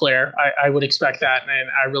will declare. I would expect that, and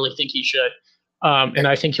I really think he should. And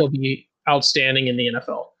I think he'll be outstanding in the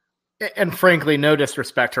NFL. And frankly, no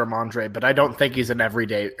disrespect to Ramondre, but I don't think he's an every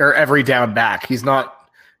down back. He's not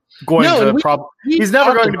going to he's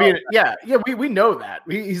never going to be. We know that.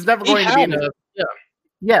 He's never going to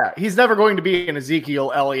be he's never going to be an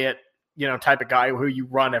Ezekiel Elliott, type of guy who you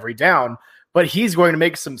run every down, but he's going to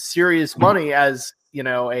make some serious money as,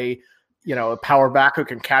 a power back who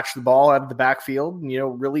can catch the ball out of the backfield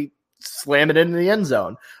and, really slam it into the end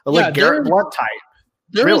zone. Like Garrett Blunt type.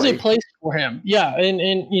 There is a place for him. Yeah.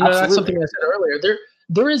 And that's something I said earlier.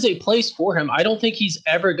 There is a place for him. I don't think he's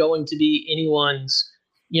ever going to be anyone's,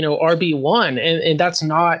 RB1. And that's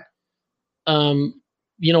not, a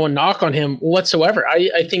knock on him whatsoever.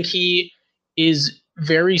 I think he is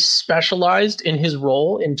very specialized in his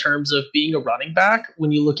role in terms of being a running back.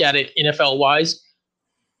 When you look at it NFL wise,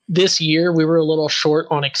 this year we were a little short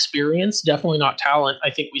on experience, definitely not talent. I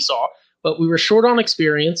think we saw, but we were short on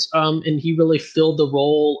experience. And he really filled the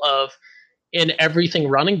role of an everything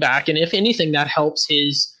running back. And if anything, that helps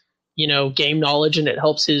his, game knowledge, and it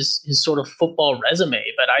helps his sort of football resume.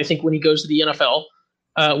 But I think when he goes to the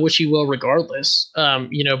NFL, which he will regardless,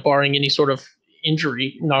 barring any sort of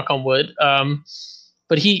injury, knock on wood.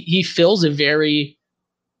 But he fills a very,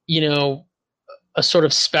 a sort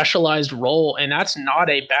of specialized role, and that's not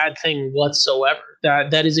a bad thing whatsoever.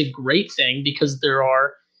 That is a great thing because there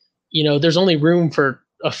are, there's only room for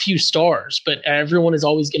a few stars, but everyone is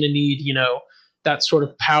always going to need, that sort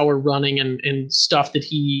of power running and stuff that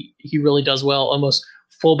he really does well, almost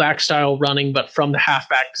fullback style running, but from the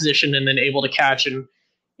halfback position and then able to catch and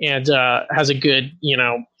has a good,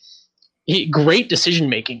 great decision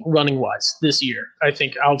making running wise this year. I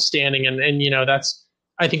think outstanding. And that's,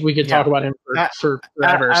 I think we could talk about him for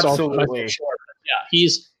forever. Absolutely. So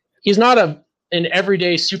he's not an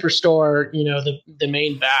everyday superstar, the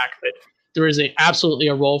main back, but there is absolutely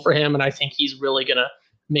a role for him. And I think he's really going to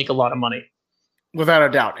make a lot of money. Without a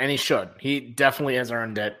doubt. And he should. He definitely has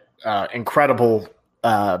earned it. Incredible,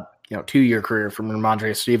 2-year career from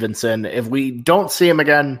Ramondre Stevenson. If we don't see him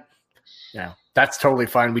again, that's totally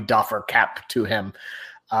fine. We doff our cap to him.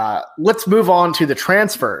 Let's move on to the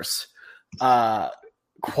transfers.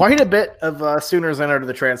 Quite a bit of Sooners entered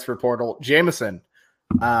the transfer portal. Jameson,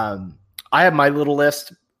 I have my little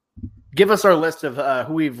list. Give us our list of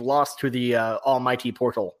who we've lost to the almighty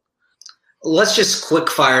portal. Let's just quick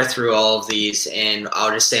fire through all of these, and I'll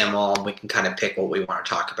just say them all, and we can kind of pick what we want to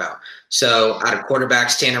talk about. So out of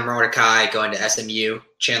quarterbacks, Tanner Mordecai going to SMU,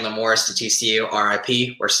 Chandler Morris to TCU,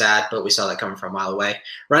 RIP. We're sad, but we saw that coming from a mile away.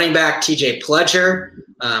 Running back, TJ Pledger.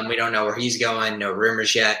 We don't know where he's going. No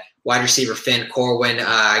rumors yet. Wide receiver, Finn Corwin.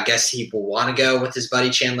 I guess he will want to go with his buddy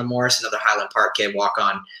Chandler Morris, another Highland Park kid, walk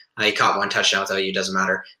on. He caught one touchdown with OU, doesn't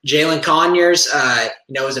matter. Jalen Conyers,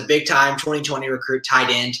 was a big-time 2020 recruit tight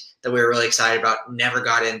end that we were really excited about. Never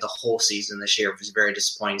got in the whole season this year. It was very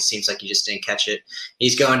disappointing. Seems like he just didn't catch it.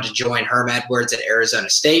 He's going to join Herm Edwards at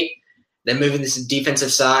Arizona State. Then moving this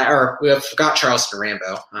defensive side, or we have got Charleston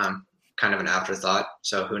Rambo, kind of an afterthought.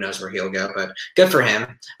 So who knows where he'll go, but good for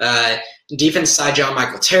him. Defense side, John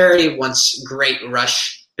Michael Terry, once great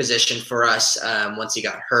rush position for us. Once he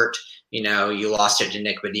got hurt, you lost it to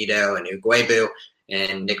Nick Benito and Ugwebu,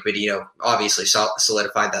 and Nick Benito obviously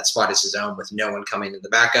solidified that spot as his own with no one coming to the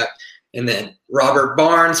backup. And then Robert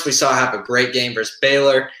Barnes, we saw have a great game versus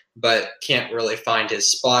Baylor, but can't really find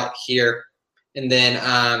his spot here. And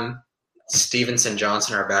then Stevenson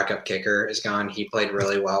Johnson, our backup kicker, is gone. He played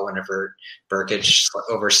really well whenever Burkage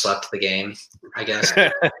overslept the game, I guess.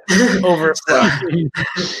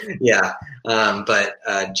 Yeah. But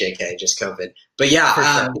JK, just COVID. But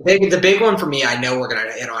yeah, the big one for me, I know we're going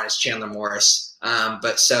to hit on is Chandler Morris.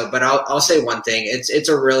 But I'll say one thing. It's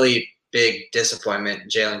a really big disappointment.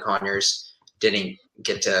 Jalen Conyers didn't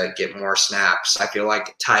get to get more snaps. I feel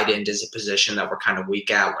like tight end is a position that we're kind of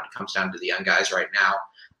weak at when it comes down to the young guys right now.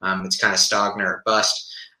 It's kind of Stogner or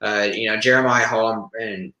bust. Jeremiah Hall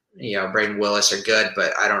and Braden Willis are good,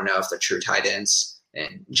 but I don't know if they're true tight ends.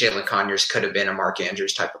 And Jalen Conyers could have been a Mark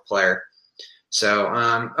Andrews type of player. So,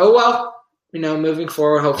 moving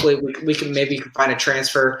forward, hopefully we can maybe find a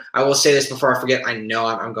transfer. I will say this before I forget. I know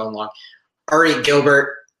I'm going long. Ari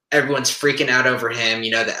Gilbert, everyone's freaking out over him.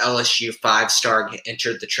 The LSU 5-star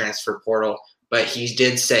entered the transfer portal, but he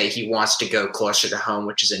did say he wants to go closer to home,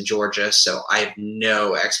 which is in Georgia. So I have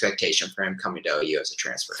no expectation for him coming to OU as a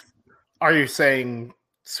transfer. Are you saying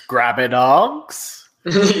Scrappy Dogs?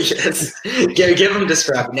 Yes. Give him to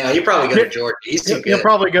Scrappy. No, he'll probably go to Georgia. He's too good. He'll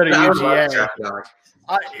probably go to UGA.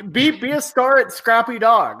 Be a star at Scrappy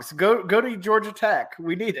Dogs. Go to Georgia Tech.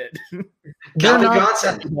 We need it. Calvin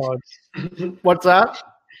Johnson. What's that?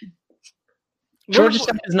 Georgia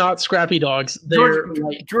Tech is not Scrappy Dogs.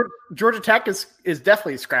 Georgia Tech is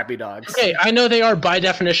definitely Scrappy Dogs. Okay, I know they are by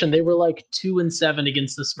definition. They were like 2-7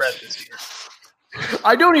 against the spread this year.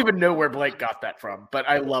 I don't even know where Blake got that from, but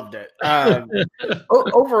I loved it.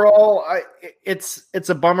 Overall, it's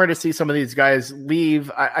a bummer to see some of these guys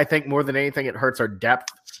leave. I think more than anything, it hurts our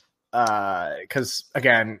depth because,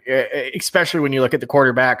 again, especially when you look at the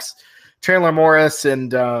quarterbacks, Chandler Morris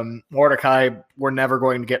and Mordecai were never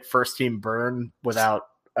going to get first-team burn without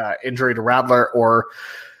injury to Rattler or,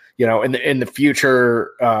 in the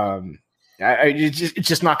future, it's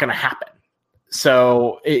just not going to happen.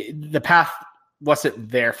 So the path wasn't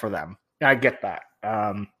there for them. I get that.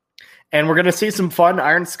 And we're going to see some fun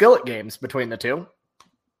Iron Skillet games between the two.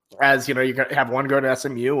 As, you're going to have one going to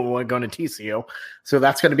SMU and one going to TCU. So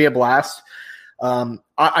that's going to be a blast.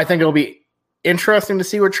 I think it'll be interesting to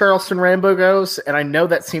see where Charleston Rambo goes. And I know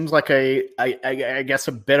that seems like I guess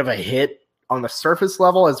a bit of a hit on the surface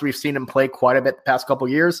level as we've seen him play quite a bit the past couple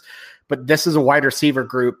of years. But this is a wide receiver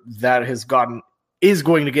group that is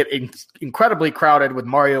going to get incredibly crowded with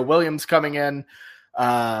Mario Williams coming in.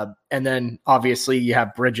 And then obviously you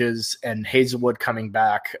have Bridges and Hazelwood coming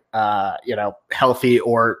back, healthy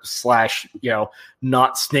or /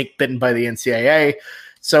 not snake bitten by the NCAA.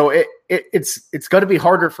 So it's going to be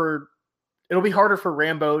it'll be harder for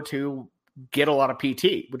Rambo to get a lot of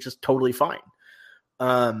PT, which is totally fine.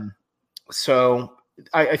 So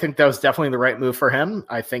I think that was definitely the right move for him.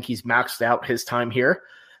 I think he's maxed out his time here.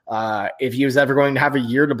 If he was ever going to have a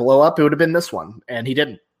year to blow up, it would have been this one, and he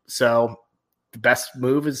didn't. So the best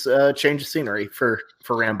move is change of scenery for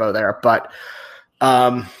Rambo there. But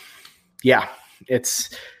it's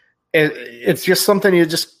just something you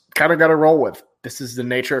just kind of got to roll with. This is the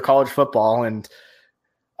nature of college football, and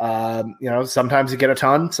sometimes you get a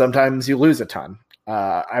ton, sometimes you lose a ton.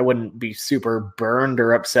 I wouldn't be super burned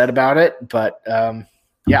or upset about it, but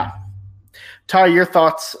yeah. Ty, your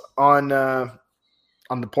thoughts on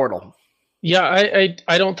the portal? Yeah,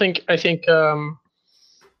 I don't think I think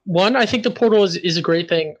I think the portal is a great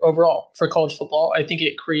thing overall for college football. I think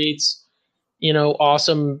it creates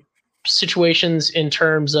awesome situations in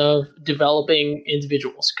terms of developing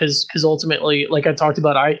individuals because ultimately, like I talked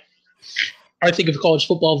about, I think of college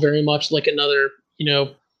football very much like another,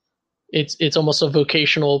 it's almost a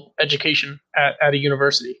vocational education at a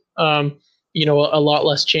university. A lot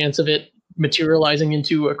less chance of it materializing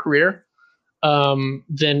into a career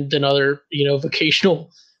than other,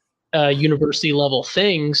 vocational university level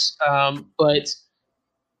things. But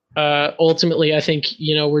ultimately, I think,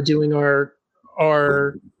 we're doing our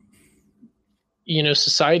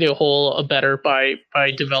society a whole better by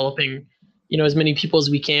developing, as many people as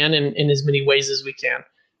we can in as many ways as we can.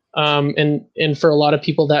 And for a lot of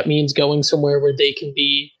people, that means going somewhere where they can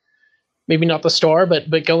be maybe not the star,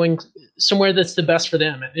 but going somewhere that's the best for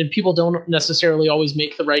them. And people don't necessarily always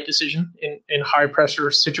make the right decision in high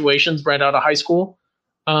pressure situations right out of high school.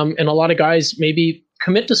 And a lot of guys maybe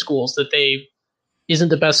commit to schools that they isn't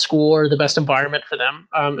the best school or the best environment for them.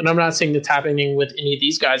 And I'm not saying that's happening with any of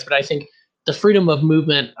these guys, but I think the freedom of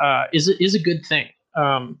movement is a good thing.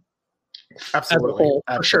 Absolutely. As a whole,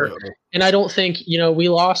 for sure. And I don't think, we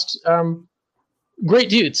lost great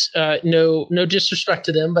dudes. No disrespect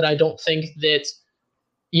to them, but I don't think that,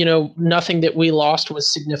 nothing that we lost was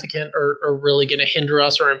significant or really going to hinder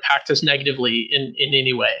us or impact us negatively in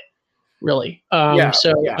any way, really.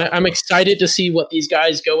 I'm excited to see what these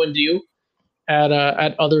guys go and do at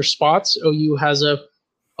other spots. OU has a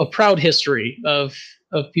proud history of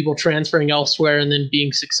people transferring elsewhere and then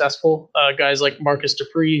being successful. Guys like Marcus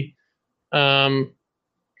Dupree, Troy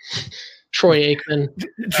Aikman.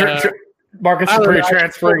 Marcus Dupree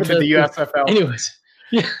transferring to the USFL. Anyways.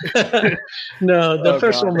 No, the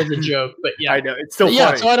first one was a joke, but yeah. I know. It's still funny.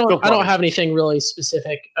 Yeah, so I don't have anything really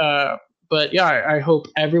specific. But yeah, I hope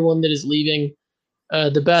everyone that is leaving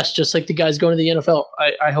the best, just like the guys going to the NFL.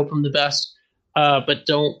 I hope them the best. But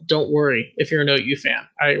don't worry if you're an OU fan.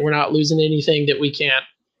 We're not losing anything that we can't,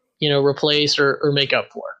 replace or make up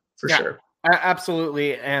for sure.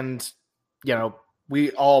 Absolutely. And,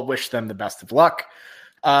 we all wish them the best of luck.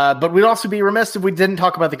 But we'd also be remiss if we didn't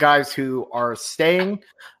talk about the guys who are staying.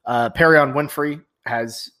 Perion Winfrey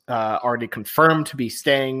has already confirmed to be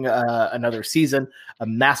staying another season, a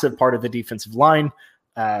massive part of the defensive line.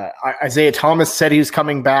 Isaiah Thomas said he was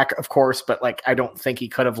coming back, of course, but I don't think he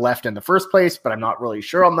could have left in the first place, but I'm not really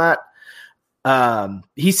sure on that.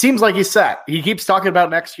 He seems like he's set. He keeps talking about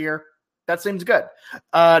next year. That seems good.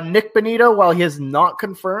 Nick Benito, while he has not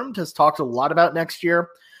confirmed, has talked a lot about next year.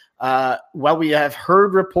 While we have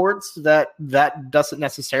heard reports that doesn't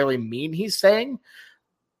necessarily mean he's staying.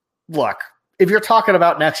 Look, if you're talking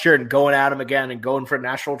about next year and going at him again and going for a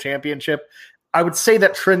national championship, I would say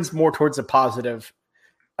that trends more towards a positive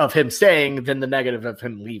of him staying than the negative of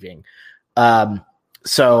him leaving. And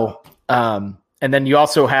then you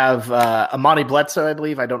also have Amani Bledsoe, I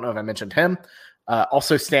believe. I don't know if I mentioned him.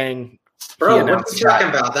 Also staying. Bro, what are you talking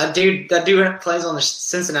about? That dude plays on the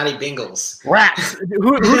Cincinnati Bengals. Rats.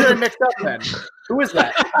 Who did I mix up then? Who is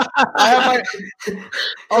that? I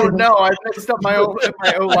mixed up my O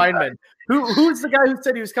lineman. Who's the guy who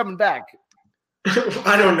said he was coming back?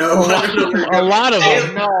 I don't know. A lot of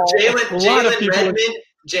them.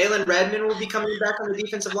 Jalen Redmond will be coming back on the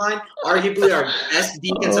defensive line. Arguably our best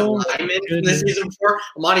defensive lineman in the season before.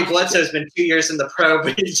 Amani Bledsoe has been 2 years in the pro,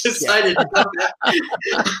 but he decided to come back.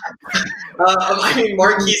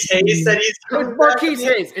 Marquise Hayes said he's coming Marquise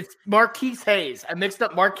Hayes. It's Marquise Hayes. I mixed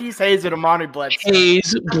up Marquise Hayes and Amani Bledsoe.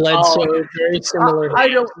 Hayes, Bledsoe, very similar. I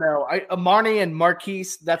don't know. Amani and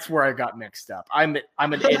Marquise, that's where I got mixed up. I'm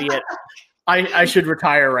an idiot. I should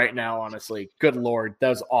retire right now, honestly. Good Lord. That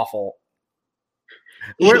was awful.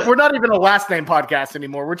 We're not even a last name podcast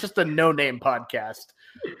anymore. We're just a no name podcast.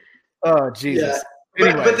 Oh, Jesus.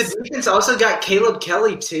 Yeah. But the defense also got Caleb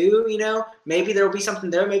Kelly too, Maybe there'll be something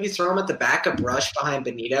there. Maybe throw him at the backup rush behind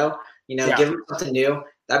Benito. Give him something new.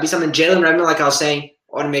 That'd be something. Jalen Redmond, like I was saying,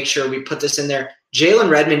 I want to make sure we put this in there. Jalen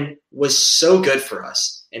Redmond was so good for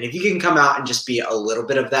us. And if you can come out and just be a little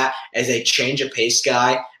bit of that as a change of pace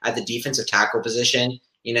guy at the defensive tackle position,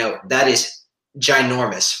 that is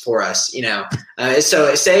ginormous for us,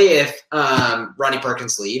 So say if Ronnie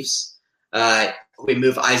Perkins leaves, we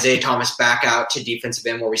move Isaiah Thomas back out to defensive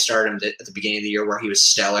end where we started him at the beginning of the year where he was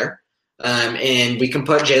stellar. And we can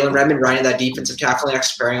put Jalen Redmond right in that defensive tackle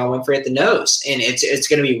next to Perion Winfrey at the nose. And it's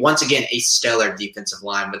going to be, once again, a stellar defensive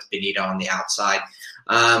line with Benito on the outside.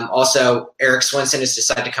 Also, Eric Swinson has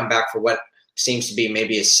decided to come back for what seems to be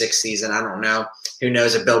maybe his sixth season. I don't know. Who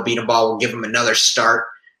knows if Bill Beatenbaugh will give him another start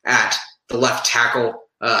at the left tackle.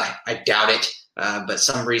 I doubt it. But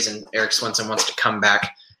some reason Eric Swinson wants to come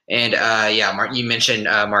back. And Mark, you mentioned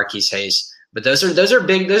Marquise Hayes, but those are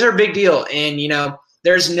big deal. And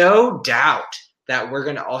there's no doubt that we're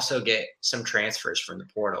going to also get some transfers from the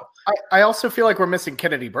portal. I also feel like we're missing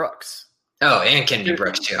Kennedy Brooks. Oh, and Kennedy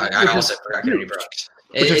Brooks too. I also forgot Kennedy Brooks.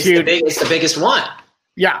 It's the biggest one.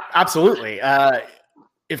 Yeah, absolutely.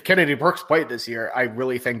 If Kennedy Brooks played this year, I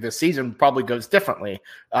really think this season probably goes differently.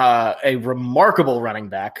 A remarkable running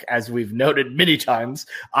back, as we've noted many times.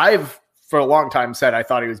 I've, for a long time, said I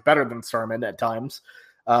thought he was better than Sermon at times.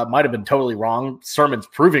 Might have been totally wrong. Sermon's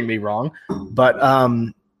proving me wrong. But,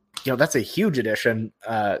 that's a huge addition.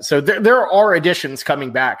 So there are additions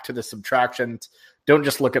coming back to the subtractions. Don't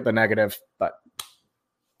just look at the negative. But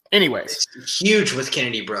anyways. It's huge with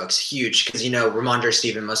Kennedy Brooks. Huge. Because, Ramondre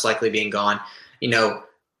Steven most likely being gone.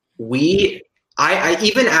 I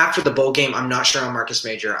even after the bowl game, I'm not sure on Marcus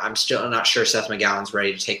Major. I'm still not sure Seth McGowan's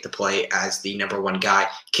ready to take the plate as the number one guy.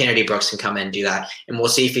 Kennedy Brooks can come in and do that. And we'll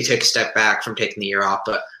see if he takes a step back from taking the year off.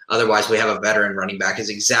 But otherwise, we have a veteran running back is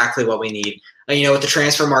exactly what we need. And, with the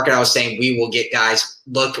transfer market, I was saying we will get guys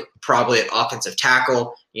look probably at offensive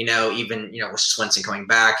tackle, even, with Swenson coming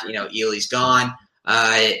back, Ely's gone.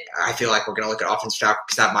 I feel like we're going to look at offensive tackle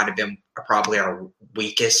because that might have been probably our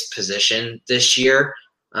weakest position this year.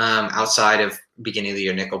 Outside of beginning of the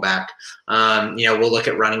year nickelback. We'll look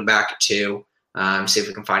at running back too, see if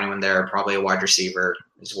we can find anyone there, probably a wide receiver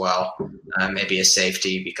as well, maybe a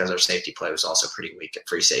safety because our safety play was also pretty weak at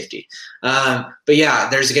free safety. But yeah,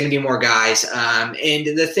 there's going to be more guys. And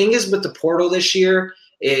the thing is with the portal this year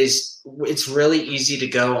is it's really easy to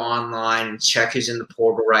go online and check who's in the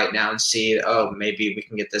portal right now and see, maybe we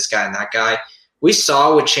can get this guy and that guy. We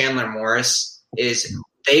saw with Chandler Morris is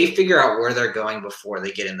they figure out where they're going before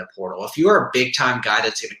they get in the portal. If you are a big-time guy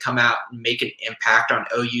that's going to come out and make an impact on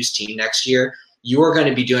OU's team next year, you are going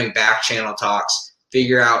to be doing back-channel talks,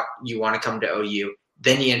 figure out you want to come to OU,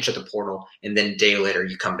 then you enter the portal, and then a day later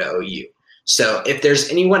you come to OU. So if there's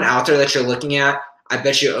anyone out there that you're looking at, I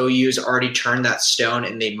bet you OU's already turned that stone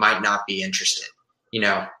and they might not be interested,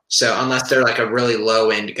 So unless they're like a really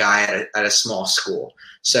low-end guy at a small school.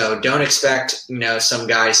 So don't expect, some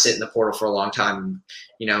guy to sit in the portal for a long time,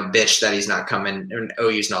 bitch that he's not coming and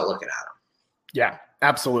OU's not looking at him. Yeah,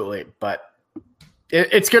 absolutely. But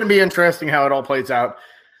it's going to be interesting how it all plays out.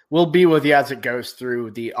 We'll be with you as it goes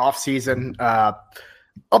through the offseason,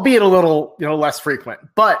 albeit a little, less frequent.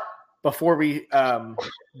 But before we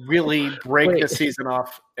really break the season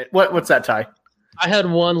off, what's that, Ty? I had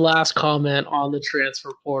one last comment on the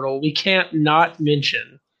transfer portal. We can't not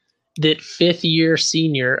mention that fifth-year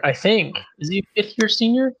senior, I think. Is he a fifth-year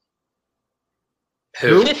senior?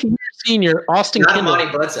 Who? Fifth-year senior, Austin Not Kendall. Monty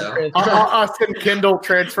Bledsoe. Austin Kendall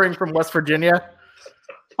transferring from West Virginia.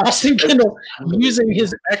 Austin Kendall using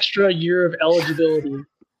his extra year of eligibility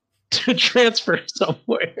to transfer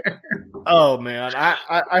somewhere. Oh, man.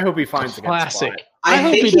 I hope he finds a good Classic. spot. I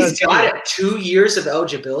hope think he does he's got 2 years of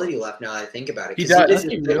eligibility left now that I think about it. He does.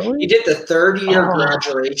 He did the third year of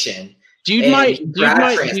graduation. Dude might do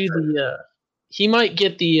the he might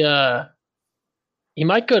get the he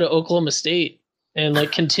might go to Oklahoma State and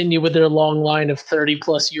continue with their long line of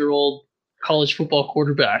 30-plus-year-old college football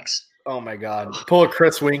quarterbacks. Oh my God. Pull a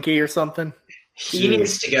Chris Winkie or something. He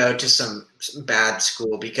needs to go to some bad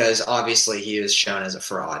school because obviously he was shown as a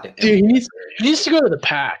fraud. Dude, he needs to go to the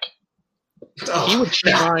Pack. He would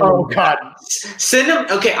shine. Oh God. Send him.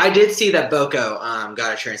 Okay, I did see that Boko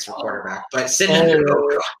got a transfer quarterback, but send him to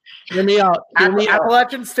Boko. Hear me out.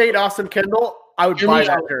 Appalachian State, Austin Kendall. I would buy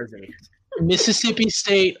that jersey. Mississippi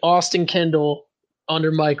State, Austin Kendall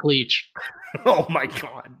under Mike Leach. Oh my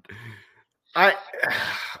God.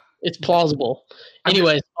 It's plausible.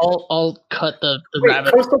 Anyways, I'll cut the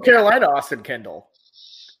rabbit. Coastal Carolina, Austin Kendall.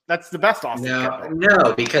 That's the best Austin Kendall.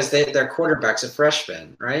 No, because their quarterback's a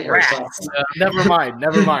freshman, right? Never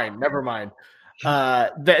mind.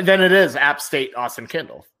 Then it is App State, Austin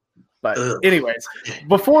Kendall. But anyways,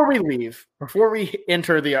 before we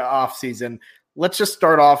enter the off season, let's just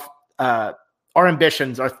start off our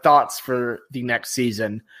ambitions, our thoughts for the next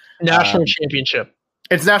season. National championship.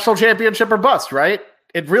 It's national championship or bust, right?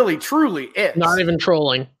 It really, truly is. Not even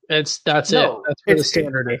trolling. That's it. That's where the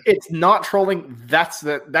standard is. It's not trolling.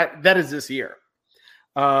 That is this year.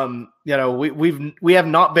 We have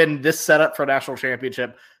not been this set up for a national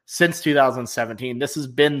championship since 2017. This has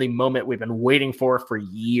been the moment we've been waiting for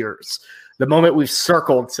years. The moment we've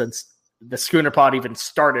circled since the Schooner Pod even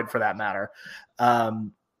started, for that matter.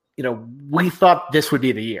 We thought this would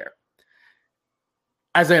be the year,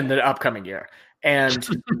 as in the upcoming year. And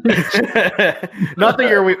not the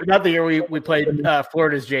year we played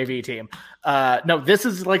Florida's JV team. No, this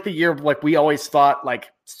is like the year we always thought,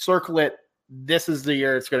 circle it. This is the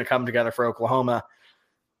year it's going to come together for Oklahoma.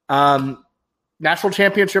 National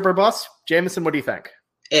championship or bust? Jameson, what do you think?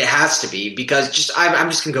 It has to be because I'm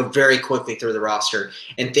just going to go very quickly through the roster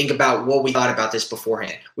and think about what we thought about this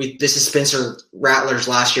beforehand. This is Spencer Rattler's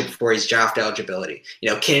last year before his draft eligibility.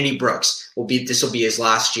 Kennedy Brooks this will be his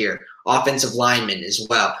last year. Offensive linemen as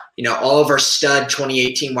well. All of our stud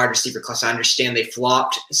 2018 wide receiver class. I understand they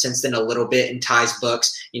flopped since then a little bit in Ty's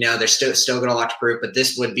books. They're still got a lot to prove, but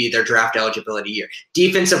this would be their draft eligibility year.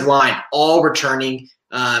 Defensive line, all returning.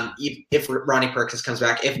 If Ronnie Perkins comes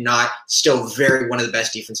back, if not, still one of the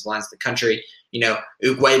best defensive lines in the country.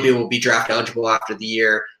 Ugwebu will be draft eligible after the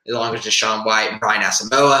year, along with Deshaun White and Brian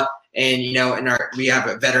Asamoah. And we have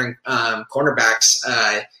a veteran cornerbacks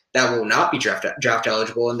that will not be draft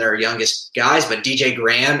eligible, and they're youngest guys. But DJ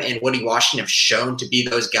Graham and Woody Washington have shown to be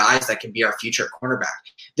those guys that can be our future cornerback.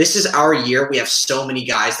 This is our year. We have so many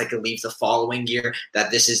guys that could leave the following year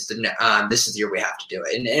that this is the year we have to do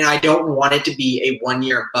it. And I don't want it to be a 1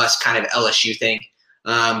 year bust kind of LSU thing,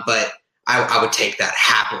 but I would take that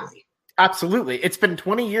happily. Absolutely. It's been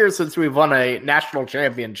 20 years since we've won a national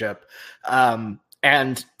championship.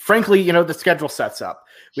 And frankly, the schedule sets up.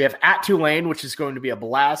 We have at Tulane, which is going to be a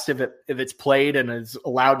blast if it's played and is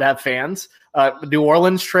allowed to have fans. New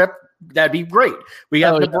Orleans trip, that'd be great. We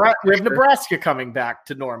have Nebraska coming back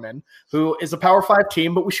to Norman, who is a Power 5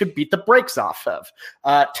 team, but we should beat the brakes off of.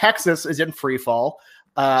 Texas is in free fall.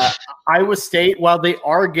 Iowa State, while they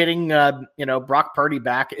are getting Brock Purdy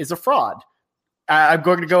back, is a fraud. I'm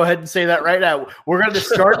going to go ahead and say that right now. We're going to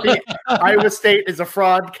start the Iowa State is a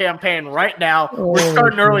fraud campaign right now. We're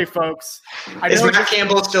starting early, folks. Is Matt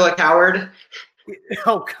Campbell still a coward?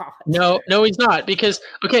 Oh, God. No, he's not. Because,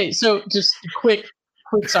 okay, so just a quick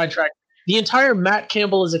sidetrack. The entire Matt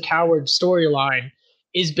Campbell is a coward storyline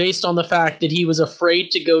is based on the fact that he was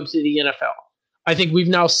afraid to go to the NFL. I think we've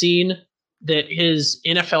now seen that his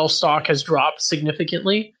NFL stock has dropped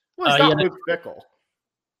significantly. Well, it's not Luke Fickell.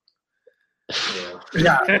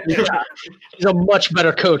 Yeah. He's a much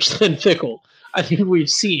better coach than Fickell. I think we've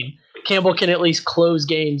seen Campbell can at least close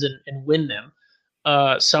games and win them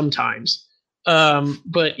sometimes.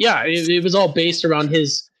 But yeah, it was all based around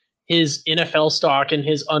his NFL stock and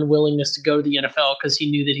his unwillingness to go to the NFL because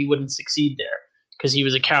he knew that he wouldn't succeed there because he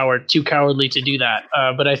was a coward, too cowardly to do that.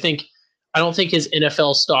 But I don't think his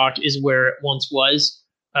NFL stock is where it once was.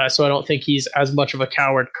 So I don't think he's as much of a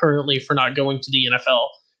coward currently for not going to the NFL.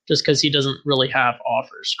 Just because he doesn't really have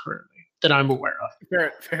offers currently that I'm aware of.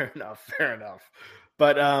 Fair enough.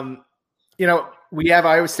 But, we have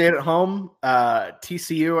Iowa State at home,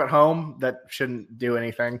 TCU at home. That shouldn't do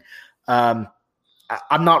anything. I'm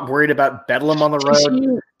not worried about Bedlam on the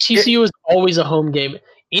road. TCU is always a home game.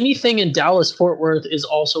 Anything in Dallas-Fort Worth is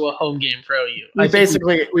also a home game for OU.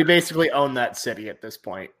 We basically own that city at this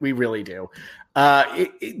point. We really do.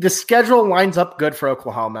 The schedule lines up good for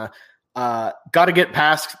Oklahoma. Got to get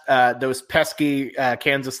past those pesky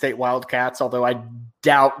Kansas State Wildcats, although I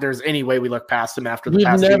doubt there's any way we look past them after the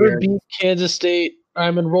past 2 years. We've never beat Kansas State.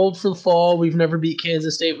 I'm enrolled for the fall. We've never beat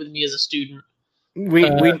Kansas State with me as a student. So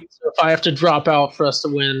if I have to drop out for us to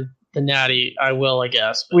win the Natty, I will, I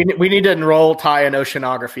guess. We need to enroll Ty in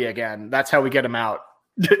oceanography again. That's how we get him out.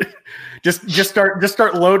 just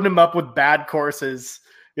start loading him up with bad courses,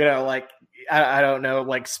 like I don't know,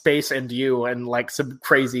 like Space and You and like some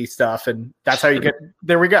crazy stuff, and that's how you get.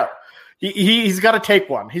 There we go. He's got to take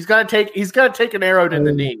one. He's got to take an arrow to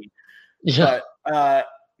the knee. Yeah. But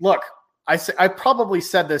look, I probably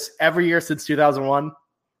said this every year since 2001.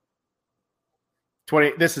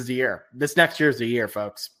 This is the year. This next year is the year,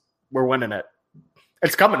 folks. We're winning it.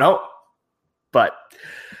 It's coming home. But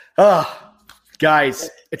guys,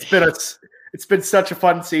 it's been such a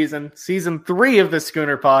fun season. Season 3 of the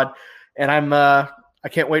Schooner Pod. And I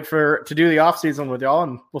can't wait to do the off season with y'all,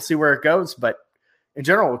 and we'll see where it goes. But in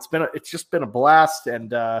general, it's just been a blast,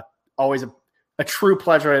 and always a true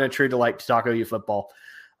pleasure and a true delight to talk OU football.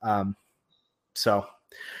 So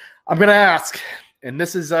I'm going to ask, and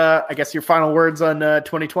this is I guess your final words on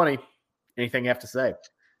 2020. Anything you have to say?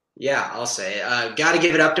 Yeah, I'll say. Got to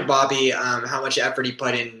give it up to Bobby. How much effort he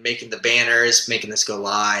put in making the banners, making this go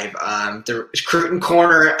live, the Cruton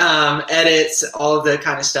Corner edits, all of that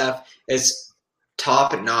kind of stuff is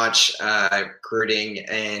top-notch recruiting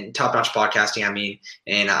and top-notch podcasting.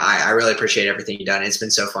 And I really appreciate everything you've done. It's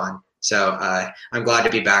been so fun. So I'm glad to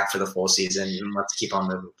be back for the full season, and let's keep on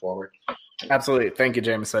moving forward. Absolutely. Thank you,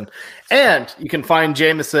 Jameson. And you can find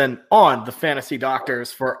Jameson on the Fantasy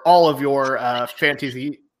Doctors for all of your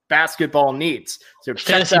fantasy basketball needs. So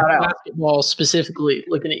check that out. Basketball specifically,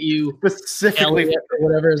 looking at you, specifically, Elliot, or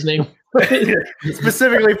whatever his name.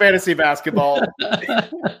 Specifically, fantasy basketball.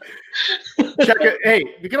 Hey,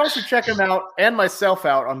 you can also check him out and myself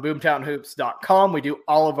out on BoomtownHoops.com. We do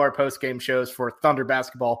all of our post-game shows for Thunder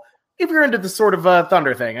basketball. If you're into the sort of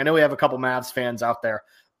Thunder thing, I know we have a couple Mavs fans out there,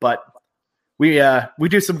 but we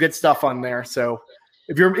do some good stuff on there. So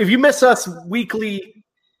if you miss us weekly,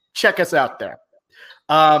 check us out there.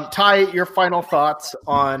 Ty, your final thoughts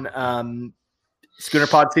on Schooner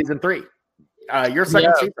Pod Season 3. Your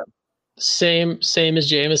second season. Same as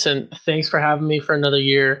Jameson. Thanks for having me for another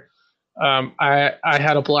year. I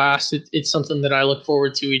had a blast. It's something that I look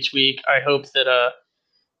forward to each week. I hope that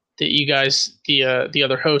you guys, the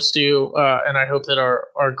other hosts do, and I hope that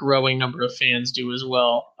our growing number of fans do as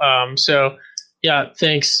well. So yeah,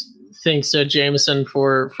 thanks Jameson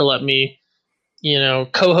for letting me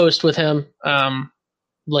co-host with him,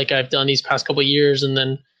 like I've done these past couple of years. And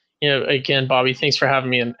then, again, Bobby, thanks for having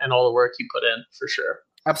me and all the work you put in, for sure.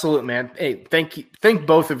 Absolutely, man. Hey, thank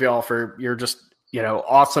both of y'all for your just,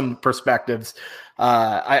 awesome perspectives.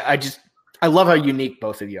 I love how unique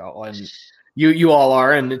both of y'all and you all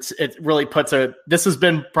are. And it really this has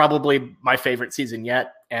been probably my favorite season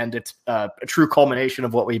yet. And it's a true culmination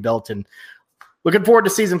of what we built, and looking forward to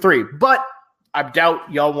season 3. But I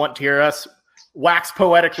doubt y'all want to hear us wax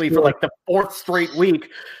poetically for like the 4th straight week.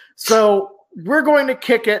 So we're going to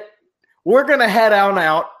kick it. We're going to head on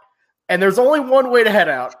out. And there's only one way to head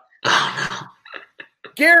out.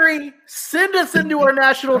 Gary, send us into our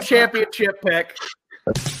national championship pick.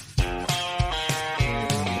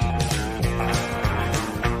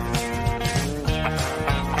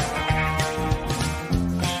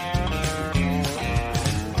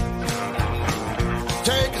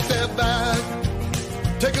 Take a step back.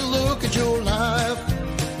 Take a look at your life.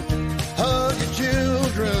 Hug your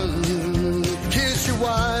children. Kiss your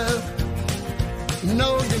wife.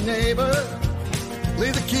 Know your neighbor.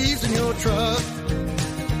 Leave the keys in your truck.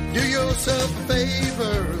 Do yourself a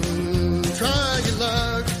favor. Try your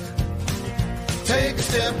luck. Take a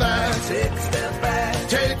step back. Take a step back.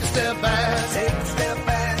 Take a step back. Take a step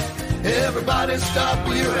back. Everybody stop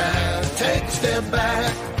where you're at. Take a step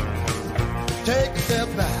back. Take a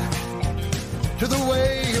step back to the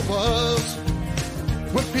way it was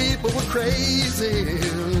when people were crazy.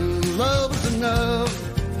 Love was enough.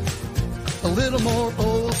 A little more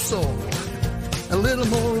old soul, a little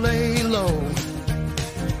more lay low.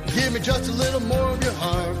 Give me just a little more of your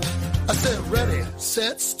heart. I said ready,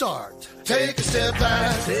 set, start. Take a step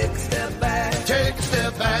back. Take a step back. Take a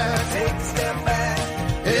step back. Take a step back.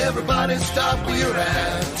 Everybody stop where you're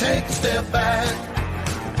at. Take a step back.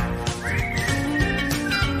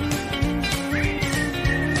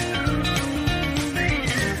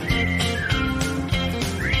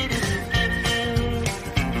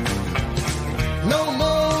 No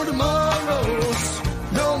more tomorrows,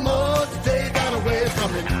 no more today got away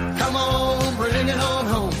from it. Come on, bring it on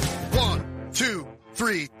home. 1, 2,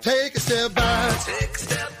 3, take a step back. Take a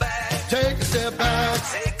step back. Take a step back.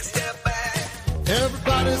 Take a step back.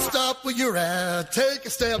 Everybody stop where you're at. Take a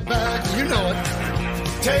step back. You know it.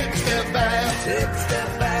 Take a step back. Take a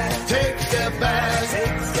step back. Take a step back.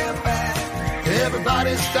 Take a step back.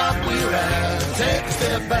 Everybody stop where you're at. Take a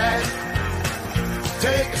step back.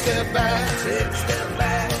 Take a step back. Take a step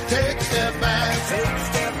back. Take a step back. Take a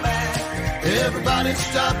step back. Everybody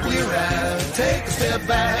stop where you're at. Take a step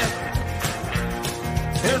back.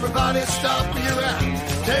 Everybody stop where you're at.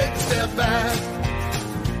 Take a step back.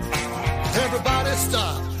 Everybody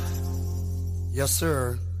stop. Yes,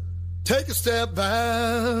 sir. Take a step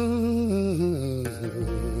back.